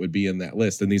read, and it would be in that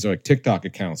list. And these are like TikTok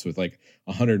accounts with like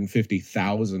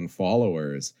 150,000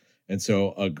 followers. And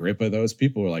so a grip of those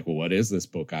people were like, well, what is this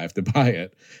book? I have to buy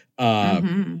it.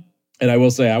 And I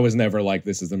will say I was never like,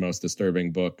 this is the most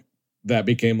disturbing book. That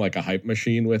became like a hype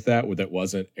machine with that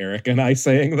wasn't Eric and I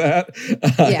saying that.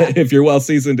 If you're well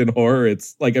seasoned in horror,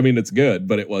 it's like, I mean, it's good,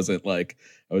 but it wasn't like,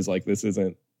 I was like, this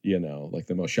isn't, like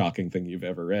the most shocking thing you've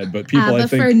ever read. But people, I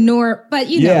think, normies.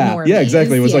 Yeah,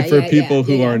 exactly. It was like for people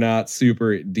who are not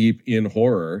super deep in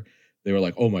horror, they were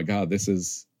like, oh my God, this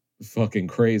is fucking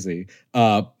crazy.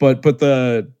 But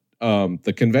the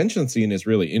convention scene is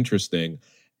really interesting.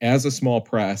 As a small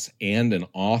press and an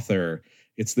author,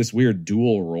 it's this weird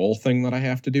dual role thing that I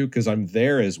have to do because I'm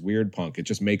there as Weird Punk. It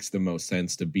just makes the most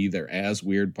sense to be there as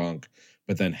Weird Punk,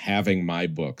 but then having my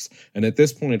books. And at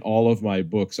this point, all of my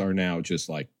books are now just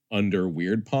like under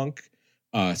Weird Punk.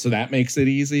 So that makes it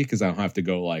easy because I don't have to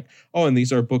go like, oh, and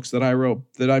these are books that I wrote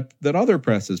that other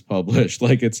presses published.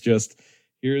 Like it's just,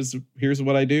 here's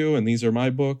what I do, and these are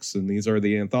my books, and these are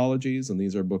the anthologies, and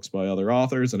these are books by other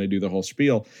authors, and I do the whole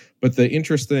spiel. But the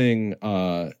interesting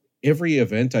every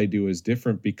event I do is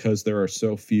different because there are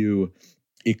so few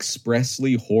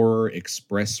expressly horror,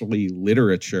 expressly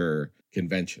literature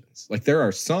conventions. Like there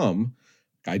are some.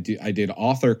 I did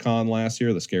AuthorCon last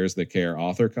year, the Scares That Care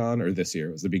AuthorCon, or this year,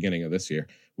 it was the beginning of this year,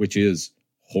 which is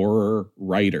horror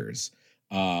writers.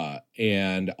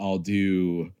 And I'll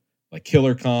do like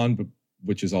KillerCon,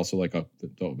 which is also like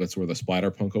that's where the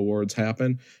Splatterpunk Awards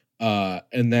happen.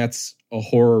 And that's a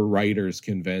horror writers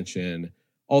convention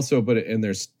also, and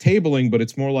there's tabling, but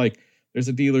it's more like there's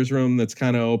a dealer's room that's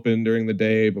kind of open during the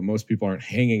day, but most people aren't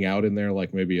hanging out in there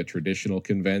like maybe a traditional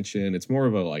convention. It's more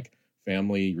of a like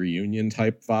family reunion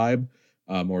type vibe,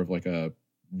 more of like a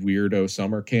weirdo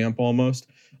summer camp almost.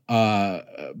 But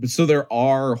so there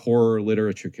are horror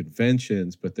literature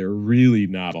conventions, but there are really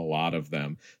not a lot of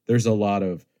them. There's a lot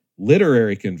of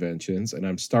literary conventions, and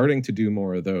I'm starting to do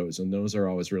more of those. And those are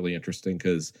always really interesting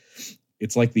because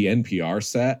it's like the NPR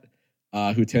set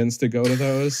who tends to go to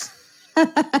those.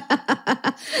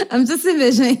 I'm just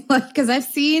envisioning, like, because I've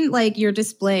seen like your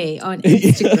display on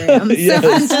Instagram. Yes.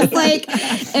 So I'm just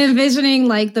like envisioning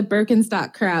like the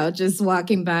Birkenstock crowd just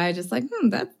walking by, just like,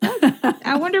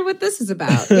 I wonder what this is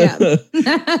about. Yeah.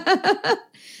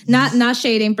 Not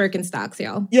shading Birkenstocks,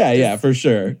 y'all. Yeah, for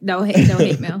sure. No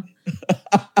hate mail.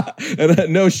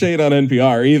 And no shade on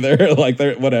NPR either. Like,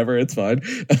 whatever, it's fine.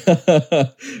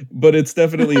 But it's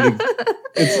definitely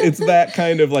it's that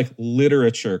kind of like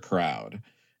literature crowd.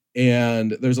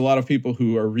 And there's a lot of people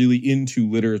who are really into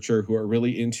literature, who are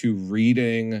really into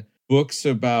reading books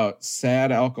about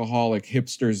sad alcoholic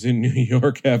hipsters in New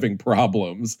York having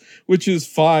problems, which is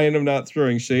fine. I'm not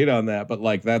throwing shade on that, but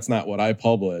like, that's not what I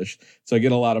publish. So I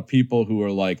get a lot of people who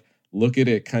are like, look at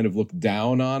it, kind of look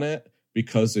down on it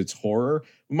because it's horror.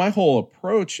 My whole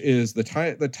approach is the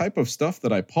type of stuff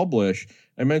that I publish.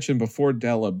 I mentioned before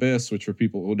Del Abyss, which for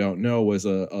people who don't know was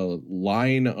a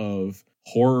line of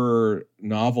horror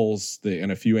novels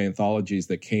and a few anthologies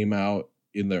that came out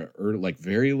in the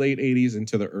very late 80s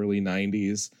into the early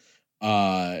 90s.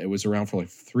 It was around for like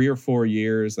 3 or 4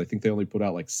 years. I think they only put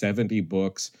out like 70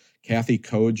 books. Kathy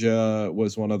Koja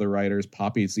was one of the writers,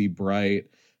 Poppy Z. Bright,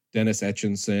 Dennis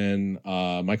Etchinson,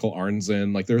 Michael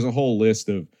Arnzen. Like there's a whole list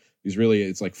of these really,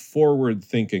 it's like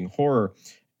forward-thinking horror.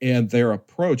 And their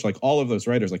approach, like all of those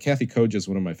writers, like Kathy Koja is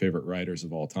one of my favorite writers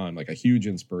of all time, like a huge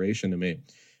inspiration to me.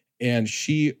 And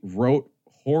she wrote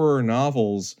horror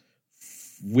novels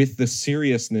with the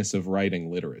seriousness of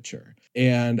writing literature.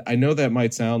 And I know that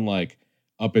might sound like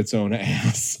up its own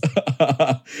ass,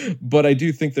 but I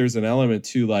do think there's an element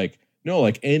to like, no,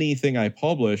 like anything I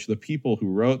publish, the people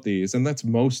who wrote these, and that's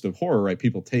most of horror, right?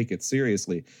 People take it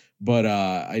seriously. But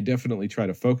I definitely try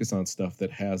to focus on stuff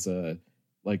that has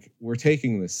we're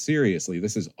taking this seriously.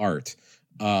 This is art.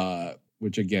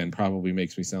 Which again probably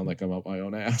makes me sound like I'm up my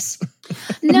own ass.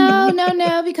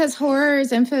 No, because horror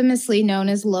is infamously known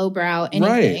as lowbrow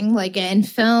anything. Right. Like in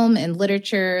film and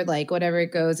literature, like whatever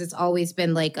it goes, it's always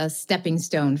been like a stepping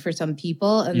stone for some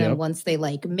people. And then once they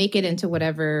like make it into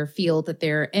whatever field that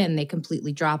they're in, they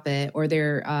completely drop it, or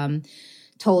they're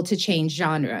told to change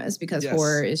genres because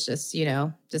horror is just,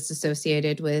 just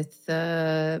associated with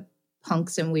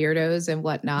punks and weirdos and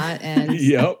whatnot and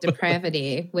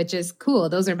depravity, which is cool.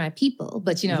 Those are my people,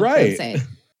 but what I'm saying.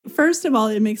 First of all,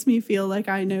 it makes me feel like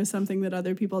I know something that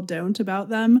other people don't about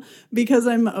them, because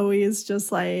I'm always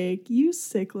just like, you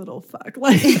sick little fuck.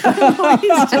 Like, I'm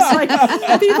always just like,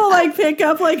 people like pick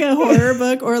up like a horror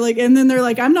book or like, and then they're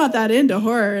like, I'm not that into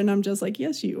horror. And I'm just like,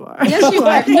 yes, you are. Yes, you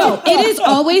are. No, it is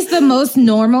always the most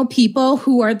normal people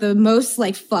who are the most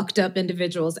like fucked up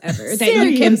individuals ever that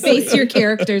you can base your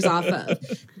characters off of.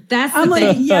 That's I'm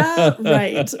like, yeah,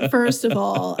 right. First of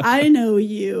all, I know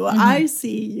you. Mm-hmm. I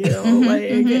see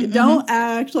you. Don't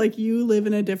act like you live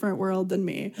in a different world than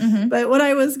me. Mm-hmm. But what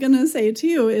I was going to say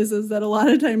too is that a lot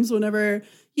of times whenever,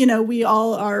 we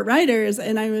all are writers,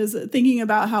 and I was thinking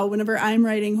about how whenever I'm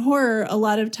writing horror, a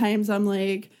lot of times I'm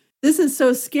like, this is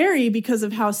so scary because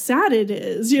of how sad it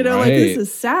is, like this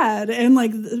is sad. And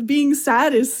like being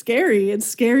sad is scary. It's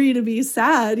scary to be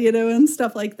sad, and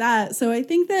stuff like that. So I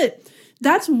think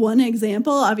that's one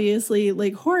example. Obviously,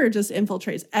 like horror just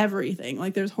infiltrates everything.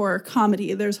 Like there's horror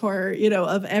comedy, there's horror,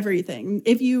 of everything.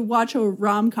 If you watch a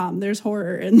rom-com, there's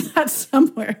horror in that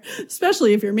somewhere,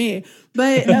 especially if you're me.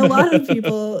 But a lot of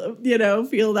people,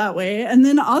 feel that way. And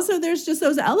then also there's just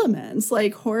those elements.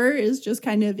 Like horror is just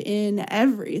kind of in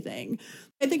everything.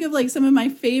 I think of like some of my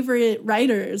favorite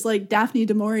writers, like Daphne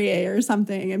du Maurier or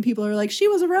something, and people are like, she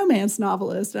was a romance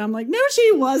novelist. And I'm like, no,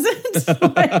 she wasn't.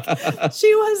 Like,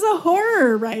 she was a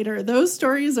horror writer. Those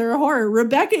stories are horror.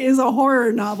 Rebecca is a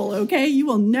horror novel, okay? You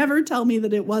will never tell me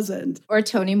that it wasn't. Or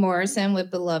Toni Morrison with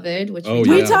Beloved, which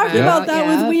we talked about that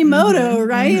with Wiimoto,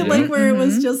 right? Mm-hmm. Like where it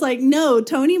was just like, no,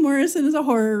 Toni Morrison is a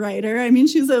horror writer. I mean,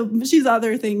 she's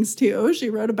other things too.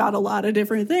 She wrote about a lot of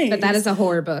different things. But that is a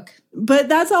horror book. But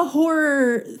that's a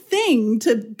horror thing,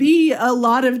 to be a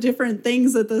lot of different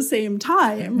things at the same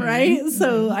time, right? Mm-hmm.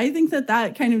 So I think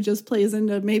that kind of just plays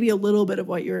into maybe a little bit of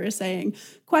what you were saying.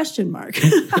 Question mark.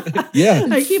 Yeah.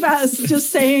 I keep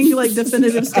just saying like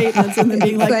definitive statements and then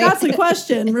being like, that's a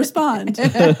question, respond.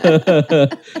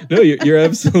 No, you're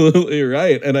absolutely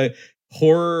right. And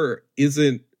horror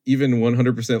isn't even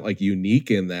 100% like unique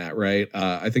in that, right?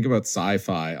 I think about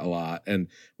sci-fi a lot. And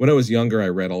when I was younger, I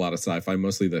read a lot of sci-fi,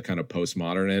 mostly the kind of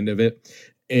postmodern end of it.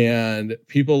 And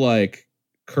people like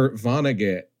Kurt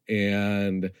Vonnegut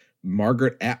and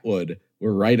Margaret Atwood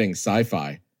were writing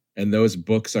sci-fi. And those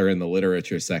books are in the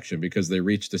literature section because they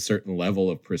reached a certain level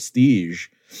of prestige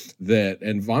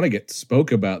and Vonnegut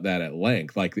spoke about that at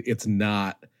length. Like it's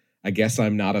not, I guess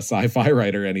I'm not a sci-fi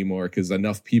writer anymore because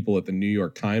enough people at the New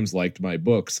York Times liked my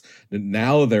books that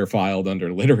now they're filed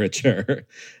under literature.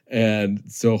 And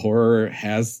so horror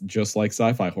has, just like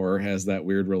sci-fi, horror has that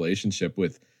weird relationship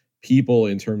with people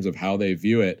in terms of how they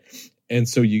view it. And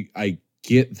so I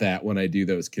get that when I do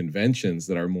those conventions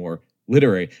that are more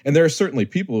literary. And there are certainly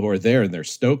people who are there and they're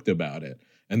stoked about it.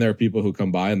 And there are people who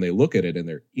come by and they look at it and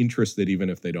they're interested even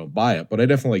if they don't buy it. But I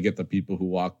definitely get the people who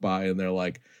walk by and they're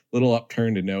like little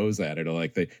upturned nose at it, or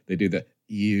like they do the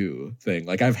ew thing.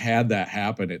 Like I've had that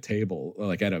happen at table,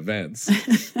 like at events.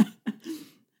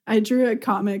 I drew a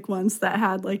comic once that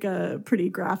had like a pretty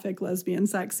graphic lesbian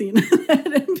sex scene in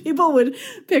it, and people would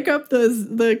pick up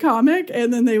the comic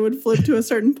and then they would flip to a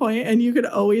certain point and you could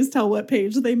always tell what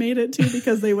page they made it to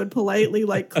because they would politely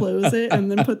like close it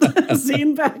and then put the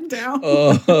scene back down.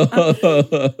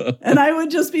 And I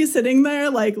would just be sitting there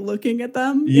like looking at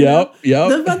them. Yep.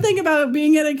 The fun thing about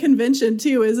being at a convention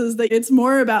too is that it's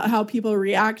more about how people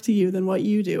react to you than what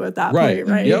you do at that point,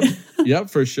 right? Yep,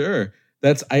 for sure.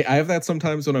 I have that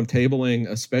sometimes when I'm tabling,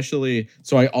 especially.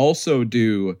 So I also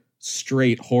do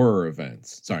straight horror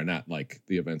events. Sorry, not like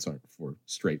the events aren't for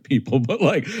straight people, but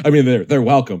like, I mean, they're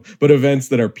welcome. But events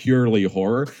that are purely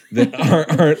horror that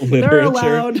aren't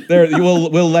literature,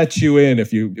 we'll let you in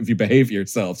if you behave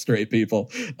yourself, straight people.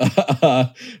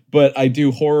 But I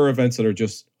do horror events that are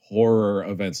just horror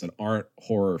events that aren't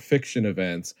horror fiction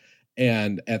events,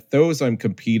 and at those I'm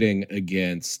competing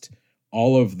against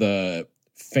all of the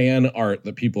fan art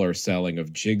that people are selling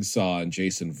of Jigsaw and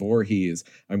Jason Voorhees.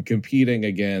 I'm competing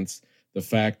against the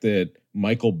fact that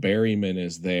Michael Berryman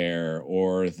is there,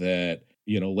 or that,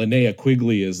 Linnea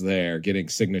Quigley is there getting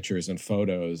signatures and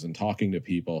photos and talking to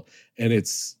people. And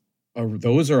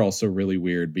those are also really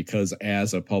weird because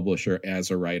as a publisher, as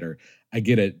a writer, I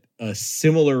get a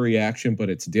similar reaction, but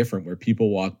it's different, where people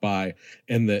walk by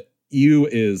and the "you"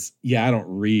 is, I don't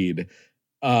read.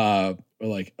 Or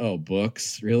like, oh,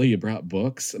 books? Really? You brought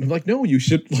books? And I'm like, no, you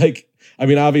should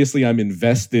obviously I'm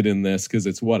invested in this because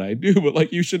it's what I do, but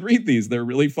like, you should read these. They're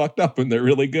really fucked up and they're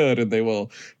really good and they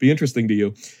will be interesting to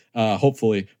you,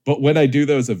 hopefully. But when I do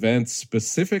those events,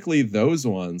 specifically those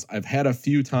ones, I've had a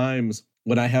few times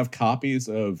when I have copies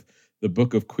of the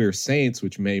Book of Queer Saints,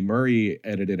 which Mae Murray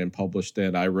edited and published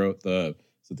it. I wrote the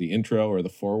intro or the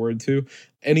forward to.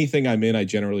 Anything I'm in, I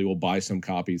generally will buy some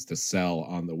copies to sell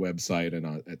on the website and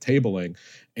at tabling.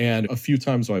 And a few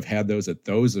times when I've had those at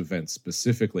those events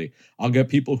specifically, I'll get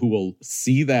people who will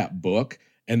see that book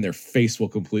and their face will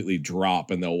completely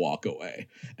drop and they'll walk away.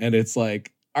 And it's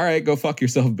like, all right, go fuck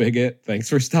yourself, bigot. Thanks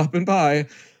for stopping by.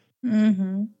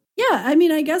 Mm-hmm. Yeah, I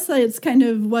mean, I guess that it's kind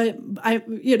of what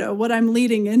I'm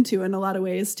leading into in a lot of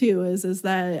ways too, is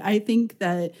that I think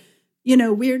that,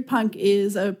 Weird Punk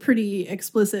is a pretty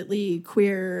explicitly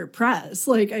queer press.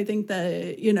 Like, I think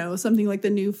that, something like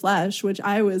The New Flesh, which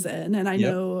I was in, and I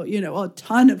know, a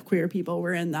ton of queer people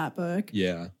were in that book.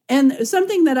 Yeah. And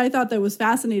something that I thought that was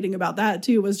fascinating about that,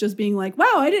 too, was just being like,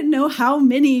 wow, I didn't know how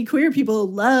many queer people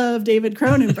love David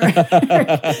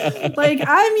Cronenberg. Like,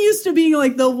 I'm used to being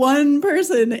like the one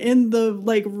person in the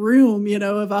like room,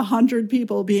 of 100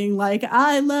 people being like,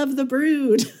 I love The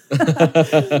Brood.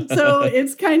 So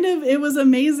it was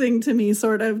amazing to me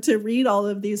sort of to read all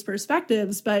of these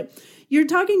perspectives. But you're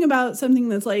talking about something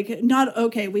that's like,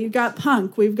 we've got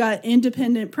punk, we've got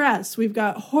independent press, we've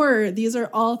got horror. These are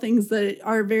all things that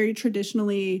are very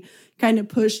traditionally kind of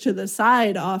pushed to the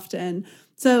side often.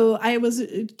 So I was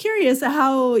curious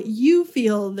how you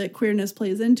feel that queerness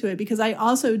plays into it, because I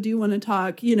also do want to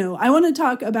talk, I want to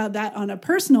talk about that on a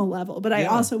personal level, but I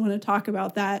also want to talk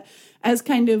about that as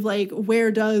kind of like,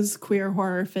 where does queer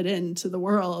horror fit into the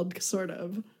world, sort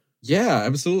of? Yeah,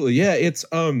 absolutely. Yeah, it's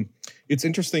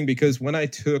interesting because when I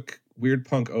took Weird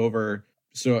Punk over,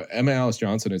 so Emma Alice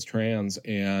Johnson is trans,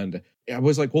 and I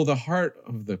was like, well, the heart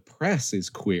of the press is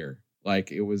queer.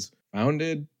 Like, it was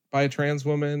founded by a trans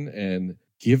woman and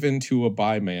given to a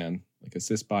bi man, like a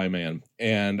cis bi man,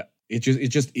 and it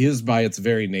just is by its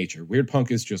very nature. Weird Punk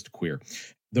is just queer.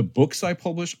 The books I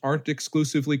publish aren't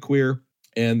exclusively queer,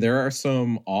 and there are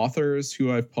some authors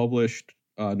who I've published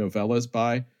novellas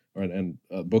by and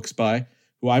books by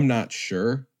who I'm not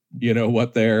sure,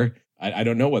 what I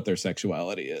don't know what their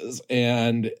sexuality is.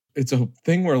 And it's a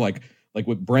thing where like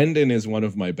with Brendan is one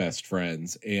of my best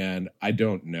friends, and I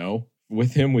don't know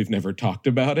with him. We've never talked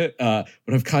about it. But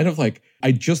I've kind of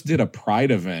I just did a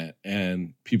Pride event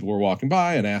and people were walking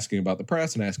by and asking about the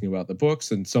press and asking about the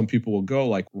books. And some people will go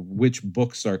like, which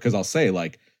books are, because I'll say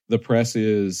like, the press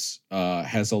has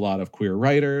a lot of queer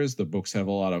writers. The books have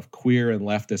a lot of queer and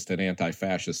leftist and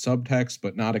anti-fascist subtext,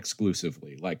 but not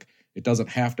exclusively. Like, it doesn't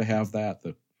have to have that.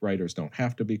 The writers don't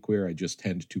have to be queer. I just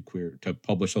tend to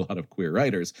publish a lot of queer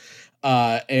writers.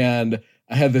 And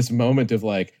I had this moment of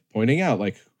like pointing out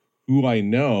like who I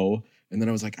know. And then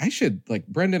I was like, I should, like,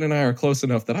 Brendan and I are close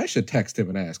enough that I should text him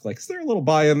and ask, like, is there a little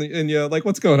bi in you? Like,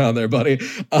 what's going on there, buddy?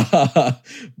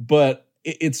 But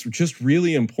it's just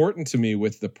really important to me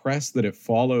with the press that it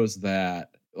follows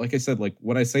that, like I said, like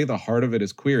when I say the heart of it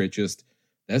is queer,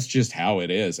 that's just how it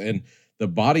is. And the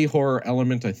body horror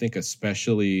element, I think,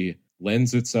 especially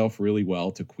lends itself really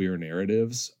well to queer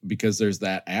narratives, because there's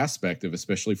that aspect of,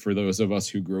 especially for those of us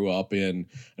who grew up in, and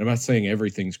I'm not saying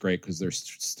everything's great because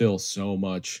there's still so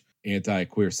much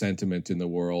anti-queer sentiment in the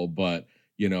world, but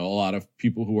you know, a lot of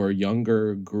people who are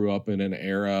younger grew up in an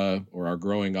era or are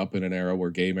growing up in an era where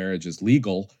gay marriage is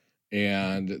legal.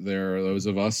 And there are those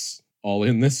of us all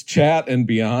in this chat and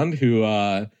beyond who,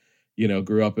 you know,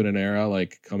 grew up in an era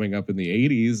like coming up in the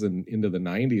 80s and into the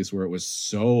 90s where it was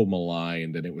so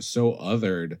maligned and it was so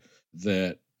othered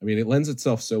that, I mean, it lends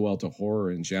itself so well to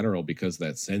horror in general because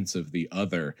that sense of the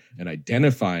other and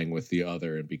identifying with the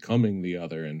other and becoming the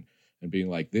other and being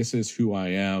like, this is who I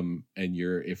am. And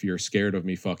if you're scared of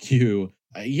me, fuck you.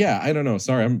 Yeah, I don't know.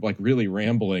 Sorry, I'm like really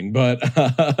rambling, but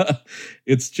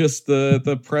it's just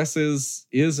the press is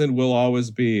and will always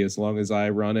be, as long as I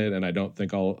run it. And I don't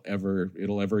think it'll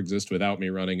ever exist without me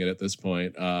running it at this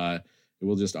point. It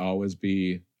will just always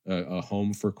be a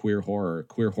home for queer horror.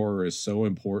 Queer horror is so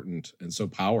important and so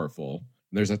powerful.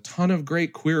 There's a ton of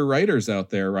great queer writers out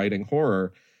there writing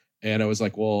horror. And I was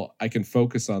like, well, I can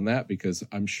focus on that because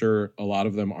I'm sure a lot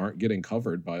of them aren't getting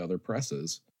covered by other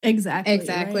presses. Exactly.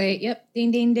 Right? Yep.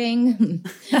 Ding, ding, ding.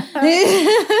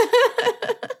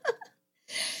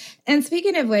 And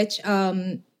speaking of which,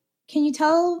 can you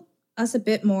tell us a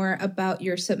bit more about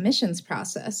your submissions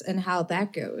process and how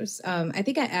that goes? I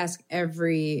think I ask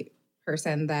every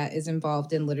person that is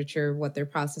involved in literature what their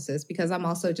process is, because I'm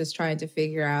also just trying to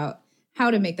figure out how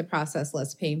to make the process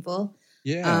less painful.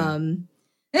 Yeah.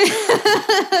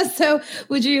 So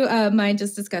would you mind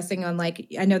just discussing on, like,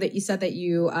 I know that you said that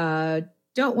you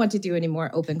don't want to do any more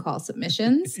open call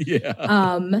submissions. Yeah.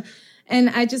 And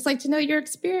I'd just like to know your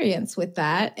experience with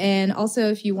that. And also,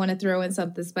 if you want to throw in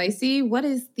something spicy, what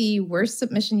is the worst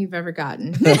submission you've ever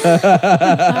gotten?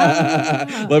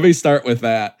 Let me start with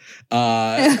that.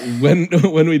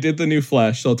 When we did the New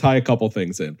Flesh, so I'll tie a couple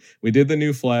things in. We did the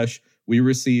New Flesh. We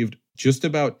received just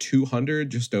over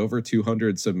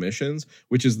 200 submissions,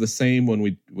 which is the same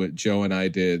when what Joe and I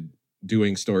did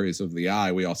doing Stories of the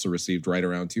Eye. We also received right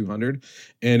around 200.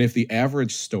 And if the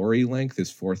average story length is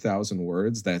 4,000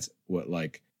 words, that's what,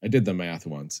 like, I did the math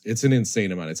once. It's an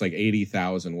insane amount. It's like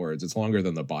 80,000 words. It's longer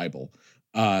than the Bible.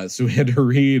 So we had to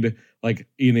read like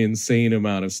an insane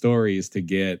amount of stories to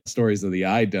get Stories of the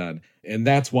Eye done. And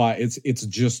that's why it's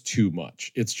just too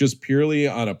much. It's just purely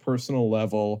on a personal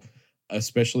level,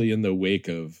 especially in the wake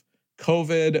of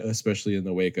COVID, especially in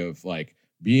the wake of like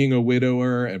being a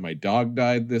widower, and my dog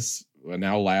died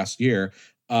last year,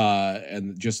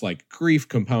 and just like grief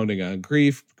compounding on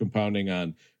grief, compounding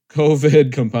on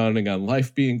COVID, compounding on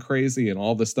life being crazy and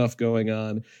all the stuff going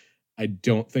on. I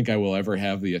don't think I will ever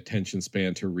have the attention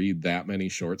span to read that many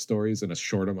short stories in a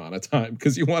short amount of time,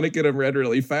 because you want to get them read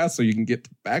really fast so you can get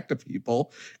back to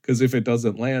people, because if it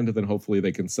doesn't land, then hopefully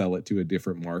they can sell it to a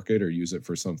different market or use it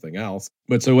for something else.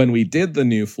 But so when we did the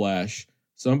New Flesh,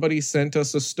 somebody sent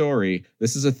us a story.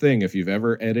 This is a thing. If you've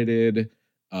ever edited,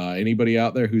 anybody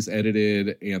out there who's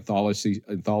edited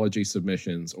anthology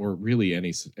submissions, or really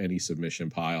any submission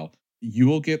pile, you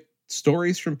will get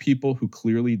stories from people who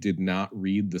clearly did not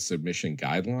read the submission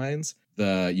guidelines.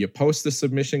 You post the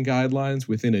submission guidelines,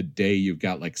 within a day, you've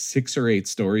got like 6 or 8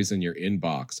 stories in your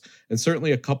inbox. And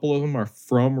certainly a couple of them are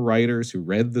from writers who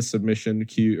read the submission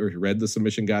queue or who read the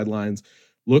submission guidelines,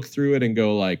 look through it and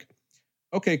go like,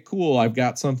 okay, cool. I've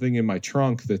got something in my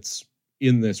trunk that's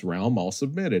in this realm. I'll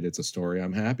submit it. It's a story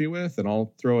I'm happy with, and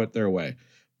I'll throw it their way.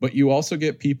 But you also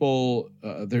get people,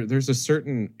 there's a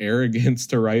certain arrogance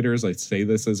to writers. I say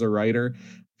this as a writer.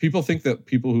 People think that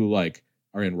people who like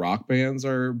are in rock bands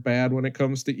are bad when it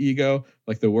comes to ego.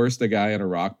 Like the worst a guy in a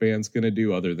rock band's going to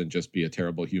do, other than just be a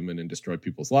terrible human and destroy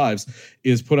people's lives,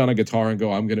 is put on a guitar and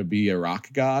go, I'm going to be a rock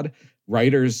god.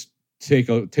 Writers take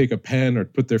a pen or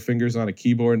put their fingers on a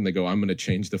keyboard and they go, I'm going to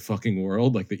change the fucking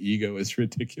world. Like the ego is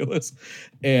ridiculous.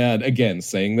 And again,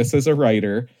 saying this as a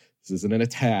writer, this isn't an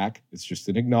attack. It's just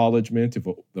an acknowledgement of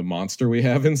the monster we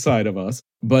have inside of us.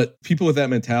 But people with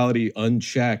that mentality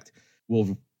unchecked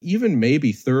will even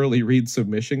maybe thoroughly read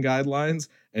submission guidelines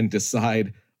and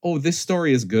decide, oh, this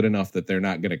story is good enough that they're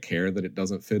not going to care that it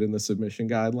doesn't fit in the submission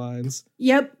guidelines.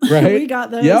 Yep. Right? We got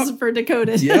those for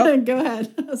Decoded. Yep. Go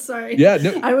ahead. Sorry. Yeah.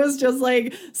 No. I was just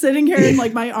like sitting here and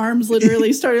like my arms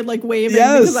literally started like waving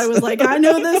because I was like, I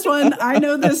know this one. I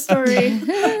know this story.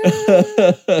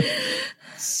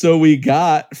 So we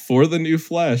got, for the New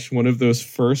Flesh, one of those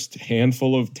first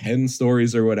handful of 10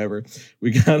 stories or whatever,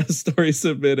 we got a story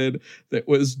submitted that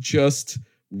was just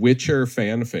Witcher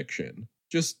fan fiction.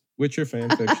 Just Witcher fan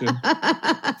fiction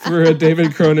for a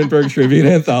David Cronenberg tribute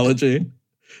anthology.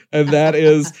 And that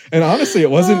is, and honestly,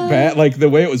 it wasn't bad. Like the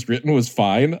way it was written was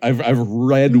fine. I've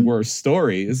read worse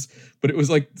stories, but it was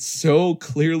like so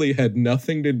clearly had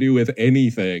nothing to do with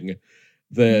anything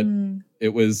that it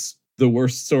was the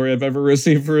worst story I've ever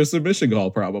received for a submission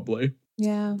call, probably.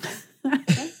 Yeah.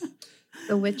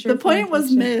 The Witcher. The point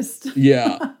was missed.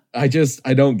 Yeah. I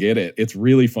don't get it. It's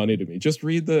really funny to me. Just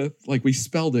read we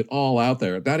spelled it all out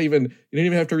there. You didn't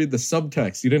even have to read the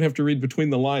subtext. You didn't have to read between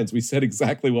the lines. We said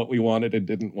exactly what we wanted and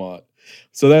didn't want.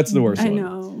 So that's the worst one. I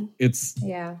know. It's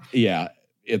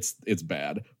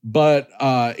bad. But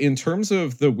in terms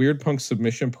of the Weird Punk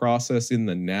submission process in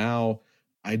the now,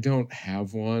 I don't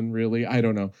have one really. I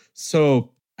don't know.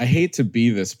 So I hate to be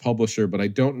this publisher, but I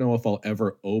don't know if I'll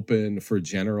ever open for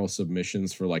general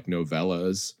submissions for like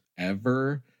novellas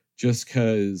ever. Just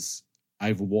because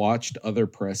I've watched other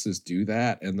presses do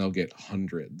that and they'll get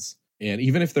hundreds. And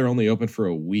even if they're only open for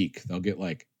a week, they'll get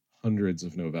like hundreds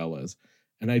of novellas.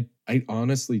 And I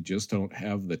honestly just don't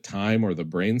have the time or the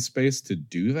brain space to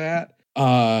do that,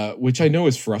 which I know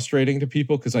is frustrating to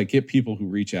people because I get people who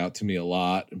reach out to me a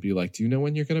lot and be like, do you know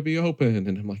when you're going to be open?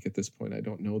 And I'm like, at this point, I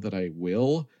don't know that I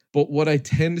will. But what I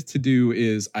tend to do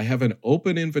is I have an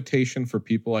open invitation for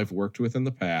people I've worked with in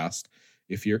the past.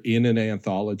 If you're in an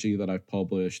anthology that I've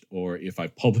published, or if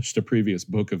I've published a previous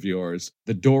book of yours,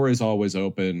 the door is always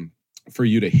open for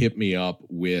you to hit me up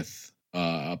with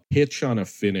a pitch on a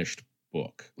finished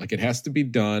book. Like it has to be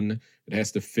done. It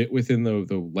has to fit within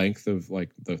the length of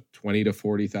like the 20 to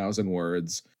 40,000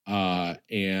 words.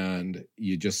 And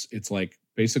it's like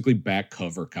basically back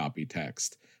cover copy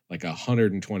text, like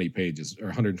 120 pages or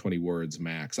 120 words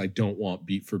max. I don't want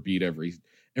beat for beat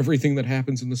everything that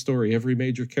happens in the story, every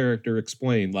major character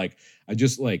explained. Like I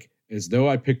just like as though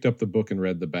I picked up the book and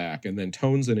read the back, and then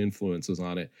tones and influences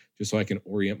on it just so I can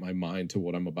orient my mind to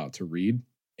what I'm about to read.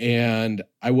 And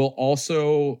I will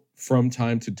also from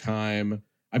time to time,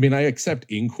 I mean, I accept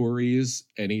inquiries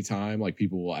anytime, like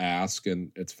people will ask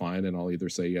and it's fine. And I'll either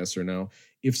say yes or no.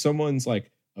 If someone's like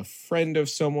a friend of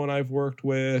someone I've worked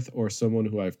with or someone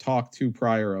who I've talked to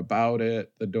prior about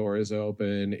it, the door is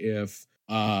open. If,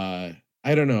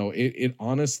 I don't know. It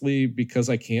honestly, because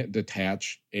I can't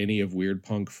detach any of Weird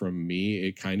Punk from me,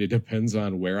 it kind of depends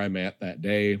on where I'm at that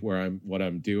day, what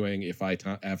I'm doing, if I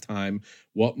have time,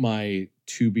 what my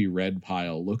to be read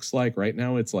pile looks like. Right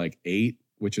now, it's like 8,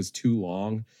 which is too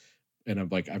long, and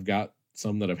I've got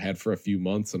some that I've had for a few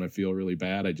months, and I feel really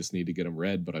bad. I just need to get them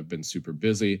read, but I've been super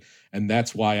busy, and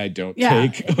that's why I don't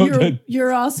take.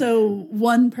 You're also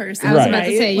one person. I was about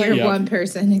to say you're one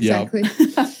person, exactly.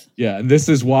 Yep. Yeah, and this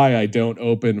is why I don't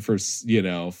open for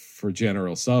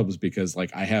general subs, because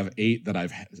like I have 8 that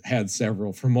I've had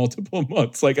several for multiple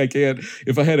months. Like I can't,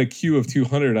 if I had a queue of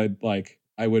 200,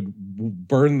 I would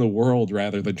burn the world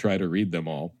rather than try to read them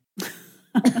all.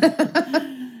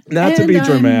 Not to be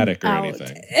dramatic or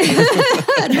anything.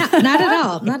 Not at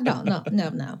all. Not at all.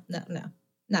 No.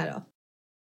 Not at all.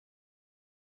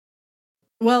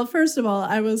 Well, first of all,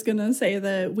 I was going to say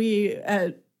that we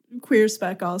at Queer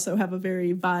Spec also have a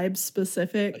very vibe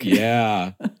specific.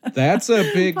 Yeah. That's a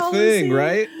big thing,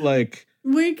 right? Like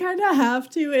we kind of have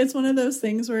to. It's one of those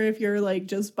things where if you're like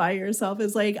just by yourself,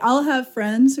 it's like I'll have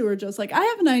friends who are just like, I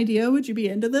have an idea. Would you be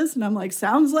into this? And I'm like,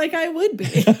 sounds like I would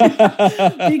be.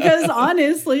 Because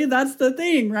honestly, that's the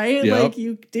thing, right? Yep. Like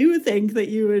you do think that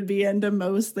you would be into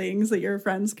most things that your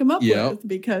friends come up with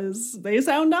because they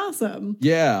sound awesome.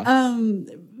 Yeah.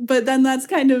 But then that's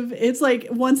kind of, it's like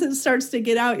once it starts to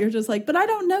get out, you're just like, but I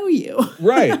don't know you.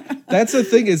 Right. That's the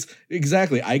thing is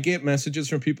exactly. I get messages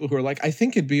from people who are like, I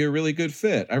think it'd be a really good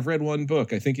fit. I've read one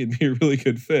book. I think it'd be a really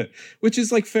good fit, which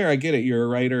is like fair. I get it. You're a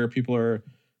writer. People are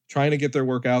trying to get their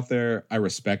work out there. I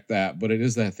respect that. But it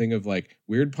is that thing of like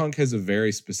Weird Punk has a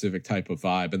very specific type of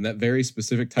vibe. And that very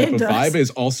specific type of vibe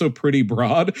is also pretty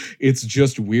broad. It's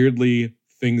just weirdly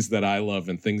things that I love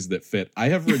and things that fit. I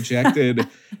have rejected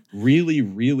really,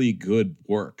 really good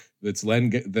work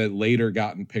that later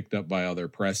gotten picked up by other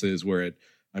presses where it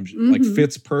like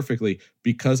fits perfectly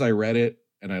because I read it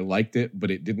and I liked it, but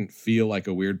it didn't feel like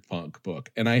a Weird Punk book.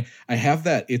 And I have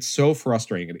that. It's so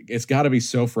frustrating. It's got to be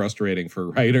so frustrating for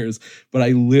writers, but I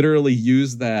literally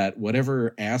use that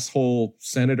whatever asshole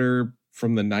senator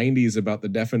from the 90s about the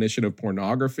definition of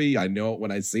pornography. I know it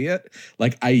when I see it.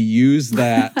 Like I use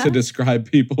that to describe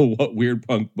people what Weird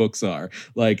Punk books are.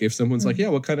 Like if someone's like, yeah,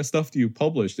 what kind of stuff do you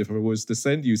publish? If I was to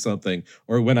send you something,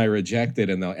 or when I reject it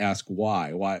and they'll ask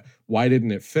why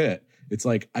didn't it fit? It's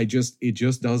like, it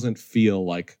just doesn't feel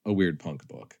like a Weird Punk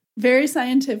book. Very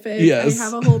scientific. Yes. I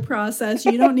have a whole process.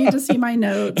 You don't need to see my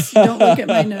notes. Don't look at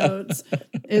my notes.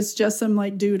 It's just some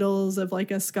like doodles of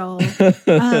like a skull.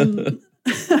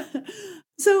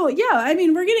 So, yeah, I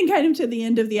mean, we're getting kind of to the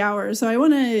end of the hour. So I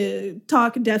want to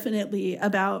talk definitely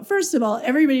about, first of all,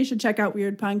 everybody should check out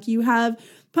Weird Punk. You have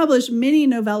published many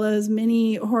novellas,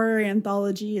 many horror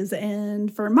anthologies.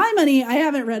 And for my money, I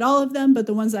haven't read all of them, but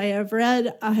the ones I have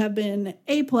read have been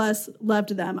A+,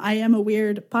 loved them. I am a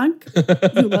weird punk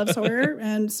who loves horror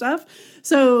and stuff.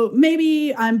 So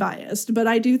maybe I'm biased, but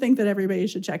I do think that everybody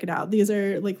should check it out. These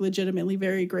are like legitimately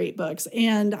very great books.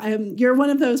 And you're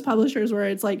one of those publishers where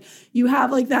it's like you have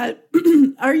like that.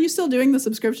 Are you still doing the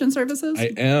subscription services?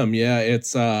 I am. Yeah.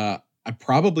 It's I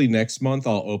probably next month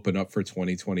I'll open up for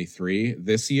 2023.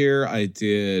 This year I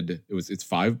did, it's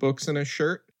 5 books and a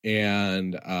shirt.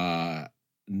 And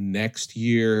next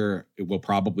year it will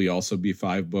probably also be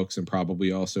 5 books and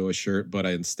probably also a shirt. But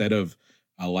instead of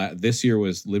this year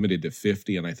was limited to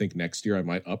 50. And I think next year I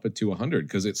might up it to 100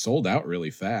 because it sold out really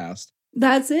fast.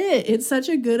 That's it. It's such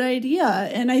a good idea.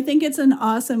 And I think it's an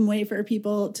awesome way for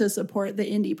people to support the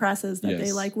indie presses that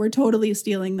they like. We're totally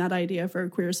stealing that idea for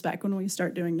Queer Spec when we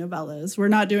start doing novellas. We're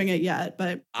not doing it yet,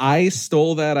 but I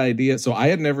stole that idea. So I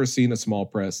had never seen a small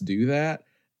press do that.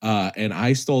 And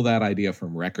I stole that idea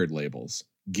from record labels.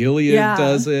 Gilead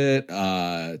does it.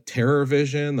 Terror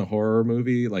Vision, the horror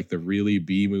movie, like the really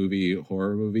B-movie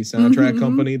horror movie soundtrack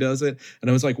company does it. And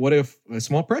I was like, what if a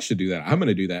small press should do that? I'm going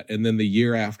to do that. And then the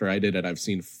year after I did it, I've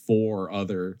seen 4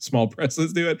 other small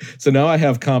presses do it. So now I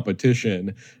have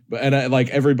competition. And I, like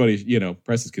everybody, you know,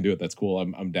 presses can do it. That's cool.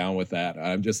 I'm down with that.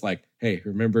 I'm just like, hey,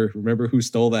 remember who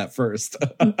stole that first?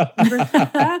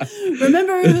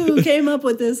 Remember who came up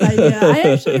with this idea?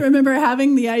 I actually remember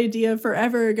having the idea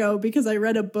forever ago because I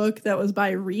read a book that was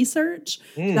by Research,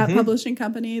 that publishing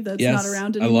company that's not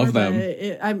around anymore. I love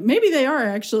them. Maybe they are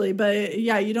actually, but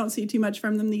yeah, you don't see too much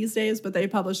from them these days. But they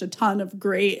publish a ton of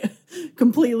great,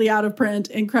 completely out of print,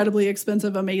 incredibly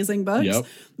expensive, amazing books. Yep.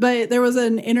 But there was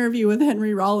an interview with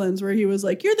Henry Rollins where he was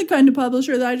like, "You're the kind of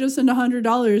publisher that I just send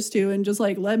 $100 to, and just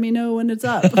like let me know when it's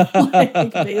up," like,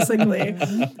 basically.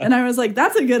 And I was like,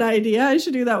 that's a good idea. I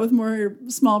should do that with more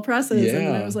small presses. Yeah.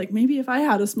 And I was like, maybe if I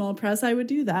had a small press, I would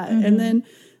do that. And then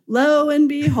lo and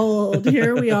behold,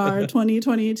 here we are,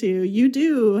 2022. You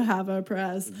do have a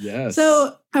press. Yes.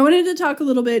 So I wanted to talk a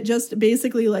little bit, just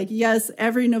basically like, yes,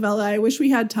 every novella. I wish we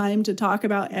had time to talk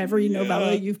about every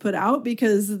novella you've put out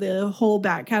because the whole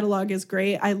back catalog is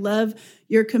great. I love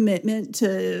your commitment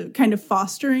to kind of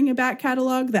fostering a back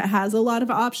catalog that has a lot of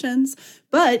options.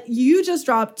 But you just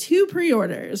dropped 2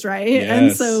 pre-orders, right? Yes.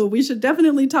 And so we should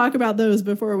definitely talk about those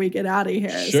before we get out of here.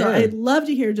 Sure. So I'd love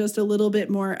to hear just a little bit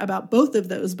more about both of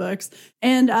those books.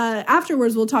 And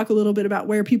afterwards, we'll talk a little bit about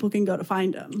where people can go to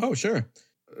find them. Oh, sure.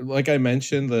 Like I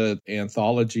mentioned, the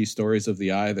anthology Stories of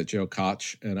the Eye that Joe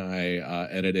Koch and I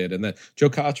edited. And that Joe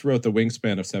Koch wrote The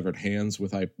Wingspan of Severed Hands,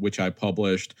 which I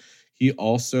published. He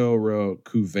also wrote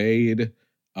Cuvade,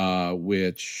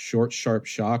 which Short Sharp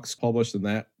Shocks published, and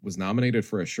that was nominated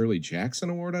for a Shirley Jackson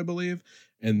Award, I believe.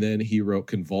 And then he wrote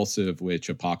Convulsive, which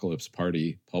Apocalypse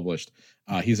Party published.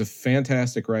 He's a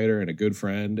fantastic writer and a good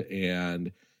friend,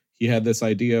 and he had this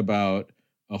idea about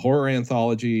a horror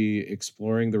anthology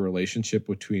exploring the relationship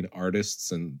between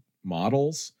artists and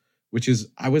models, which is,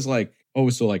 I was like, oh,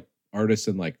 so like artists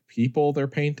and like people they're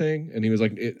painting. And he was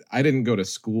like, I didn't go to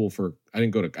school I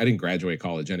didn't graduate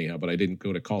college anyhow, but I didn't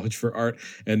go to college for art.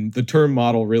 And the term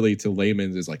model really to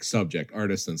layman's is like subject,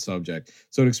 artist and subject.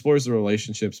 So it explores the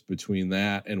relationships between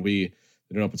that. And we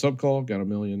did an open sub call, got 1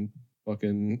 million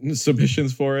fucking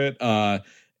submissions for it.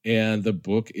 And the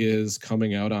book is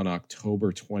coming out on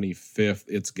October 25th.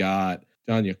 It's got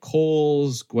Danya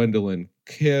Coles, Gwendolyn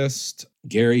Kist,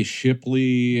 Gary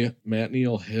Shipley, Matt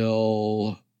Neal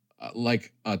Hill,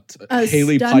 like a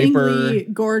Haley Piper.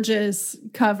 Gorgeous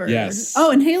cover. Yes. Oh,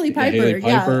 and Haley Piper.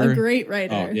 Yeah, a great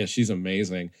writer. Oh, yeah, she's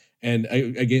amazing. And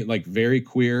again, like very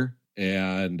queer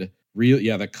and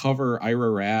the cover, Ira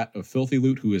Rat of Filthy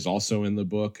Loot, who is also in the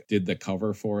book, did the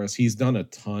cover for us. He's done a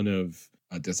ton of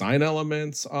design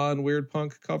elements on Weird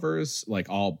Punk covers. Like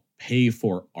I'll pay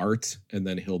for art and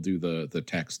then he'll do the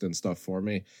text and stuff for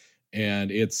me.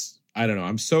 And I don't know,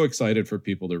 I'm so excited for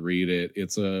people to read it.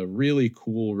 It's a really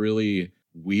cool, really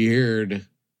weird,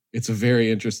 it's a very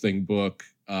interesting book.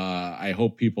 I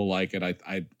hope people like it.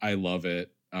 I love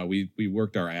it. We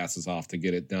worked our asses off to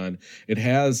get it done. It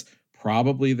has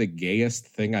probably the gayest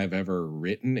thing I've ever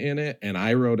written in it. And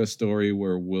I wrote a story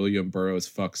where William Burroughs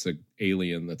fucks an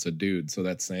alien that's a dude. So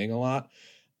that's saying a lot.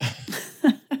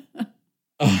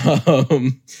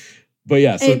 But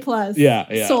yeah. So, A+.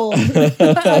 Yeah. Sold.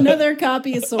 Another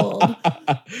copy sold.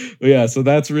 Yeah. So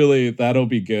that'll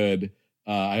be good.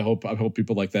 I hope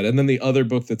people like that. And then the other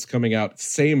book that's coming out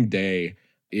same day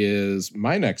is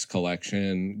my next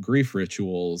collection, Grief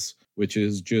Rituals, which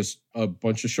is just a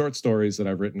bunch of short stories that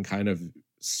I've written kind of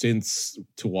since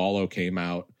Tuwalo came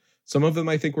out. Some of them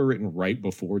I think were written right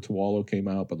before Tuwalo came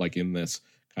out, but like in this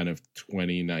kind of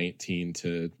 2019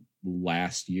 to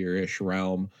last year-ish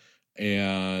realm.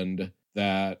 And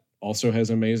that also has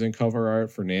amazing cover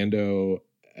art. Fernando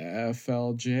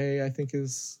FLJ, I think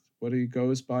is what he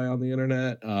goes by on the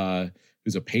internet,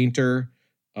 who's a painter,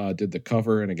 did the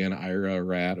cover. And again, Ira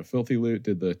Rat of Filthy Loot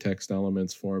did the text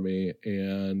elements for me.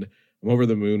 And I'm over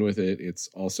the moon with it. It's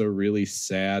also really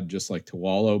sad, just like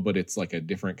Tuwalo, but it's like a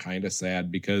different kind of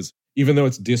sad because even though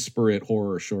it's disparate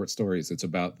horror short stories, it's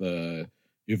about the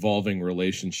evolving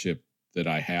relationship that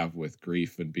I have with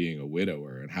grief and being a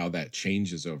widower and how that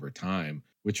changes over time,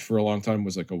 which for a long time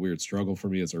was like a weird struggle for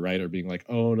me as a writer, being like,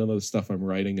 oh, none of the stuff I'm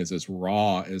writing is as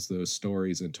raw as those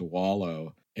stories in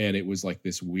Tuwalo. And it was like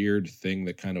this weird thing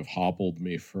that kind of hobbled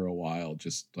me for a while,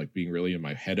 just like being really in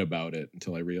my head about it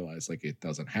until I realized like it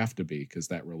doesn't have to be because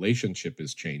that relationship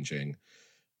is changing.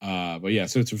 But yeah,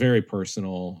 so it's very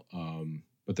personal.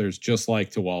 But there's just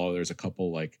like Tuwalo, there's a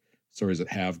couple like stories that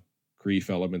have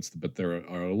grief elements, but they're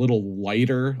are a little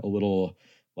lighter, a little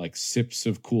like sips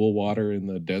of cool water in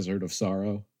the desert of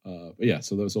sorrow. But yeah,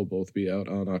 so those will both be out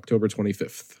on October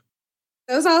 25th.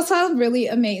 Those all sound really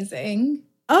amazing.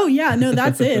 Oh, yeah. No,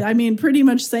 that's it. I mean, pretty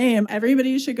much same.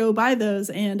 Everybody should go buy those.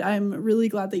 And I'm really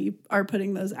glad that you are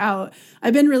putting those out.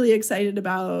 I've been really excited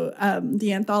about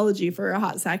the anthology for a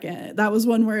hot second. That was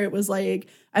one where it was like,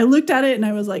 I looked at it and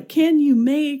I was like, can you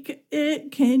make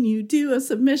it? Can you do a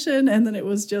submission? And then it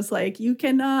was just like, you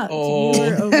cannot. Oh. You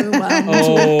were overwhelmed.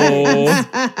 Oh,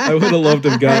 I would have loved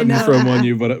to have gotten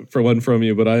one from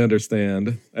you, but I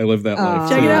understand. I live that life.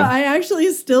 Check it out. I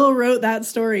actually still wrote that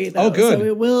story, though. Oh, good. So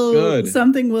it will,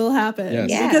 something will happen. Yes.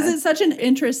 Yeah. Because it's such an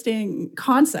interesting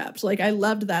concept. Like, I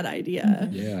loved that idea.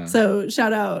 Yeah. So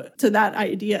shout out to that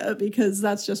idea because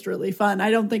that's just really fun.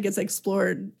 I don't think it's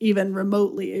explored even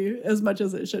remotely as much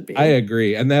as it should be. I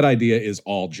agree. And that idea is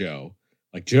all Joe.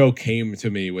 Like Joe came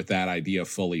to me with that idea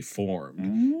fully formed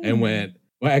and went,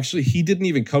 well, actually, he didn't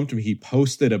even come to me. He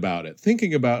posted about it,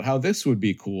 thinking about how this would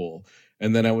be cool.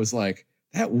 And then I was like,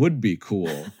 that would be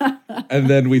cool. And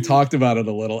then we talked about it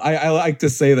a little. I like to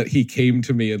say that he came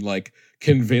to me and like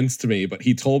convinced me, but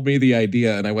he told me the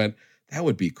idea and I went, that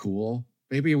would be cool.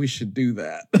 Maybe we should do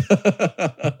that.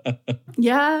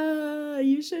 Yeah,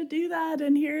 you should do that.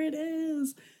 And here it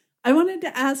is. I wanted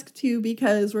to ask too,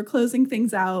 because we're closing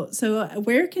things out. So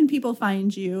where can people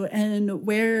find you and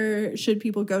where should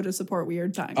people go to support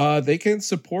Weird Punk? They can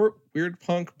support Weird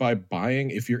Punk by buying,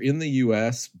 if you're in the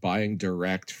US, buying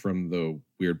direct from the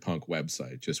Weird Punk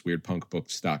website, just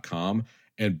weirdpunkbooks.com.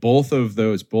 And both of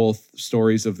those, both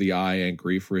Stories of the Eye and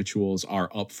Grief Rituals are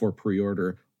up for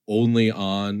pre-order only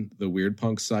on the Weird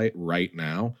Punk site right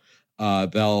now.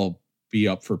 They'll be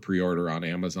up for pre-order on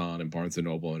Amazon and Barnes &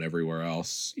 Noble and everywhere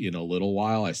else in a little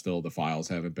while. The files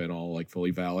haven't been all like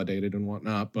fully validated and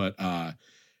whatnot, but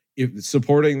if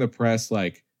supporting the press,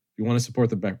 like if you want to support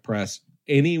the press,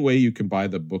 any way you can buy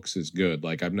the books is good.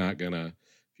 Like I'm not gonna,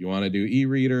 if you want to do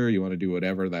e-reader, you want to do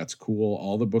whatever, that's cool.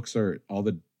 All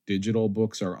the digital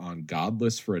books are on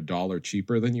Godless for $1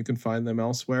 cheaper than you can find them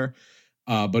elsewhere.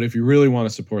 But if you really want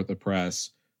to support the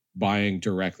press, buying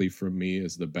directly from me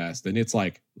is the best. And it's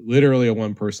like literally a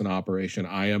one-person operation.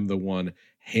 I am the one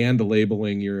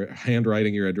handwriting your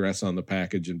address on the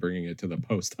package and bringing it to the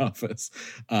post office.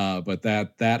 But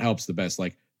that helps the best.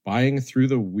 Like buying through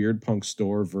the Weird Punk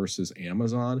store versus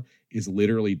Amazon is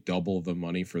literally double the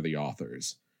money for the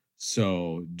authors.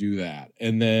 So do that.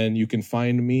 And then you can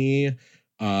find me.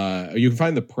 You can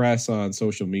find the press on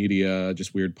social media,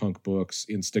 just Weird Punk Books,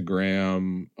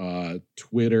 Instagram,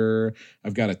 Twitter.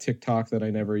 I've got a TikTok that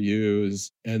I never use.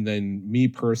 And then me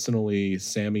personally,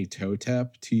 Sammy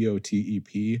Totep,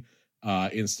 Totep,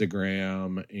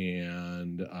 Instagram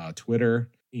and Twitter.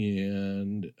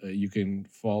 And you can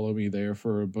follow me there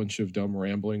for a bunch of dumb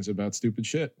ramblings about stupid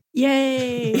shit.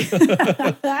 Yay!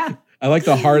 I like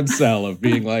the hard sell of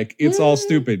being like, it's all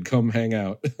stupid, come hang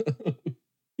out.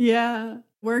 Yeah.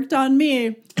 Worked on me.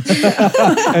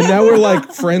 And now we're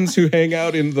like friends who hang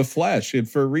out in the flesh and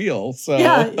for real. So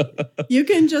yeah, you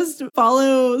can just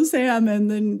follow Sam and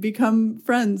then become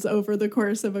friends over the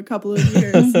course of a couple of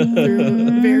years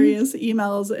through various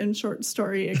emails and short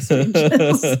story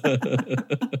exchanges.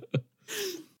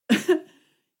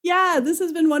 Yeah, this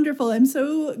has been wonderful. I'm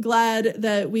so glad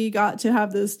that we got to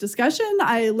have this discussion.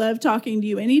 I love talking to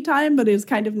you anytime, but it's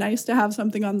kind of nice to have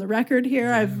something on the record here.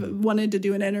 Yeah. I've wanted to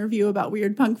do an interview about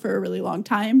Weird Punk for a really long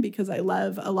time because I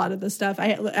love a lot of the stuff.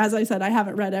 As I said, I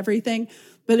haven't read everything,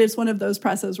 but it's one of those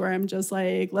presses where I'm just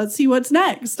like, let's see what's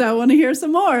next. I want to hear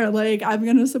some more. Like, I'm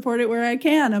going to support it where I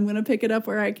can. I'm going to pick it up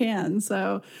where I can.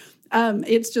 So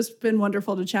it's just been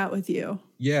wonderful to chat with you.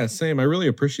 Yeah, same. I really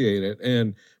appreciate it.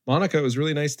 And Monica, it was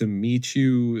really nice to meet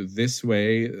you this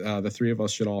way. The three of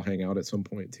us should all hang out at some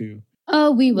point too. Oh,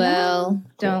 we will. Cool.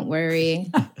 Don't worry.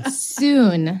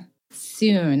 Soon.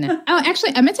 Oh,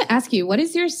 actually, I meant to ask you, what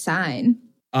is your sign?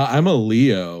 I'm a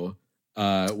Leo,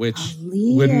 which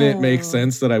wouldn't it make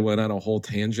sense that I went on a whole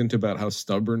tangent about how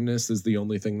stubbornness is the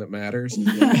only thing that matters?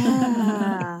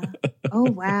 Yeah. Oh,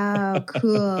 wow.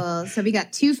 Cool. So we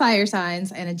got 2 fire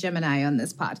signs and a Gemini on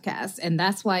this podcast, and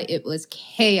that's why it was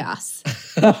chaos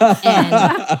and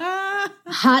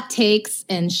hot takes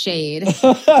and shade.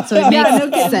 So it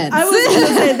makes sense. I was going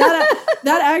to say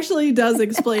that actually does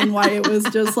explain why it was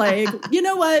just like, you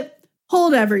know what?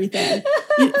 Hold everything.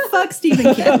 Fuck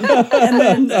Stephen King. And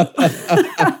then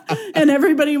and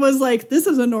everybody was like, this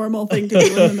is a normal thing to do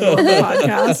in the middle of the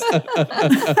podcast.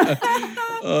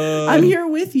 I'm here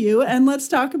with you, and let's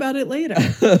talk about it later.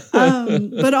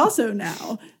 But also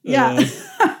now. Yeah.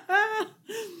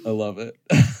 I love it.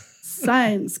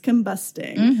 Signs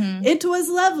combusting. Mm-hmm. It was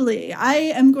lovely. I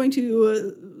am going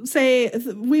to say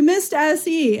we missed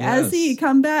SE. Yes. SE,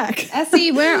 come back.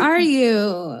 SE, where are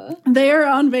you? They are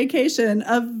on vacation,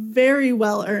 a very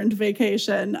well-earned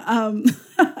vacation. I'm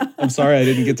sorry I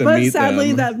didn't get to meet them. But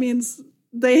sadly, that means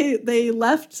they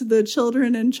left the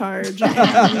children in charge.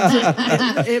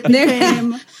 And it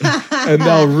became... And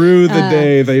they'll rue the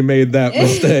day they made that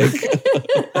mistake.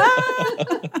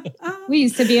 We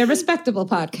used to be a respectable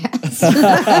podcast.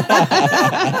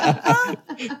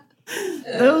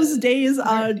 Those days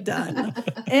are done.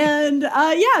 And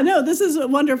this is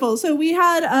wonderful. So we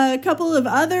had a couple of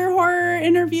other horror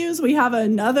interviews. We have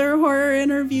another horror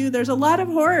interview. There's a lot of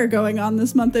horror going on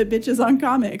this month at Bitches on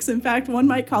Comics. In fact, one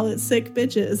might call it Sick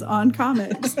Bitches on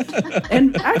Comics.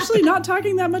 And actually not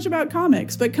talking that much about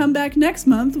comics, but come back next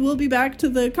month, we'll be back to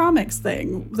the comics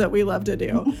thing that we love to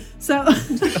do. So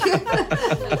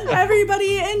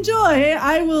everybody enjoy.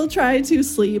 I will try to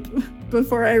sleep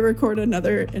before I record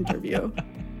another interview.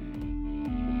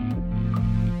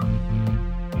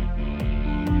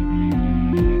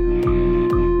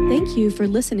 Thank you for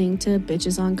listening to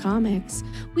Bitches on Comics.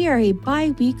 We are a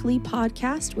bi-weekly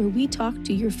podcast where we talk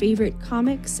to your favorite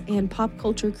comics and pop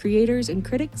culture creators and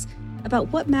critics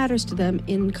about what matters to them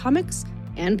in comics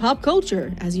and pop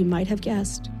culture, as you might have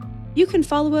guessed. You can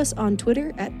follow us on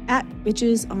Twitter at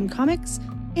 @BitchesOnComics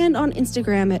and on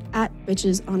Instagram at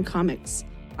 @BitchesOnComics.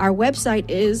 Our website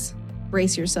is,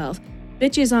 brace yourself,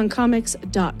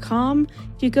 bitchesoncomics.com.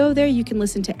 If you go there, you can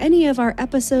listen to any of our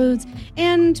episodes,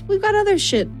 and we've got other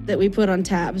shit that we put on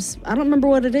tabs. I don't remember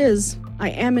what it is. I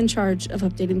am in charge of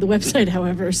updating the website,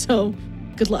 however, so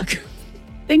good luck.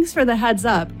 Thanks for the heads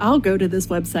up. I'll go to this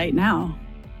website now.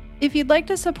 If you'd like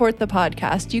to support the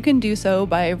podcast, you can do so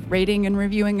by rating and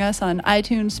reviewing us on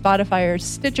iTunes, Spotify, or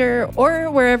Stitcher, or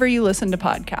wherever you listen to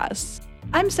podcasts.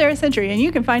 I'm Sarah Century, and you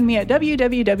can find me at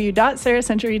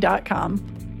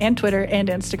www.sarahcentury.com and Twitter and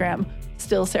Instagram.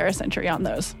 Still Sarah Century on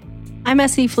those. I'm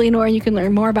S.E. Fleenor. You can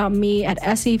learn more about me at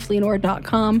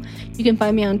sefleenor.com. You can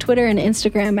find me on Twitter and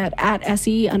Instagram at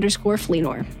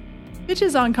 @SE_Fleenor.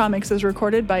 Bitches on Comics is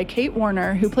recorded by Kate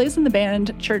Warner, who plays in the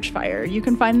band Churchfire. You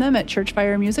can find them at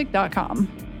churchfiremusic.com.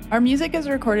 Our music is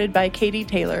recorded by Katie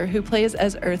Taylor, who plays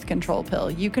as Earth Control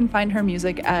Pill. You can find her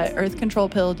music at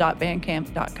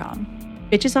earthcontrolpill.bandcamp.com.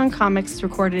 Bitches on Comics is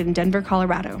recorded in Denver,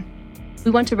 Colorado.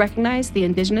 We want to recognize the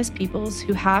indigenous peoples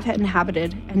who have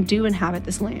inhabited and do inhabit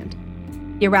this land.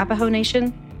 The Arapaho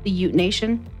Nation, the Ute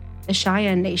Nation, the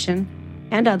Cheyenne Nation,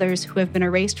 and others who have been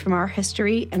erased from our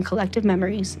history and collective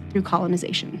memories through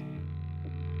colonization.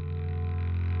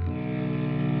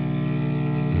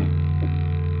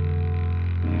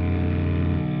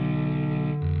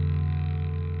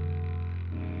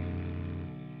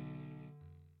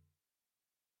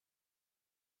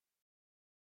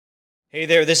 Hey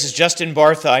there, this is Justin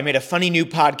Bartha. I made a funny new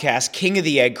podcast, King of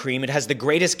the Egg Cream. It has the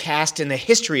greatest cast in the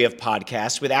history of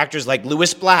podcasts with actors like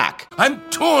Louis Black. I'm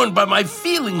torn by my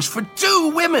feelings for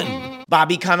 2 women.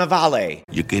 Bobby Cannavale.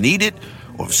 You can eat it,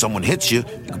 or if someone hits you,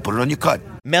 you can put it on your cut.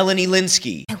 Melanie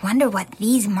Linsky, I wonder what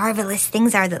these marvelous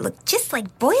things are that look just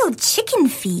like boiled chicken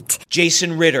feet.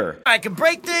 Jason Ritter, I can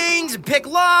break things and pick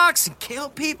locks and kill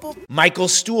people. Michael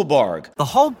Stuhlbarg, The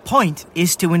whole point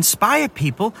is to inspire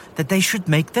people that they should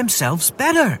make themselves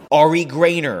better. Ari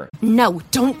Grainer, No,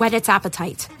 don't whet its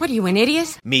appetite. What are you, an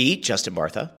idiot? me, Justin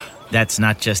Bartha, That's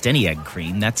not just any egg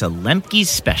cream, that's a Lemke's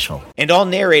special. and all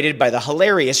narrated by the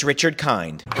hilarious Richard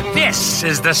Kind. This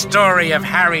is the story of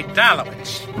Harry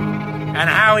Dalowitz and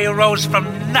how he rose from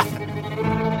nothing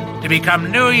to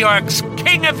become New York's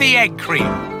King of the Egg Cream.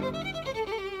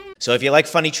 So if you like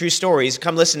funny true stories,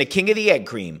 come listen to King of the Egg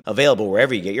Cream, available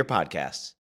wherever you get your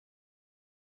podcasts.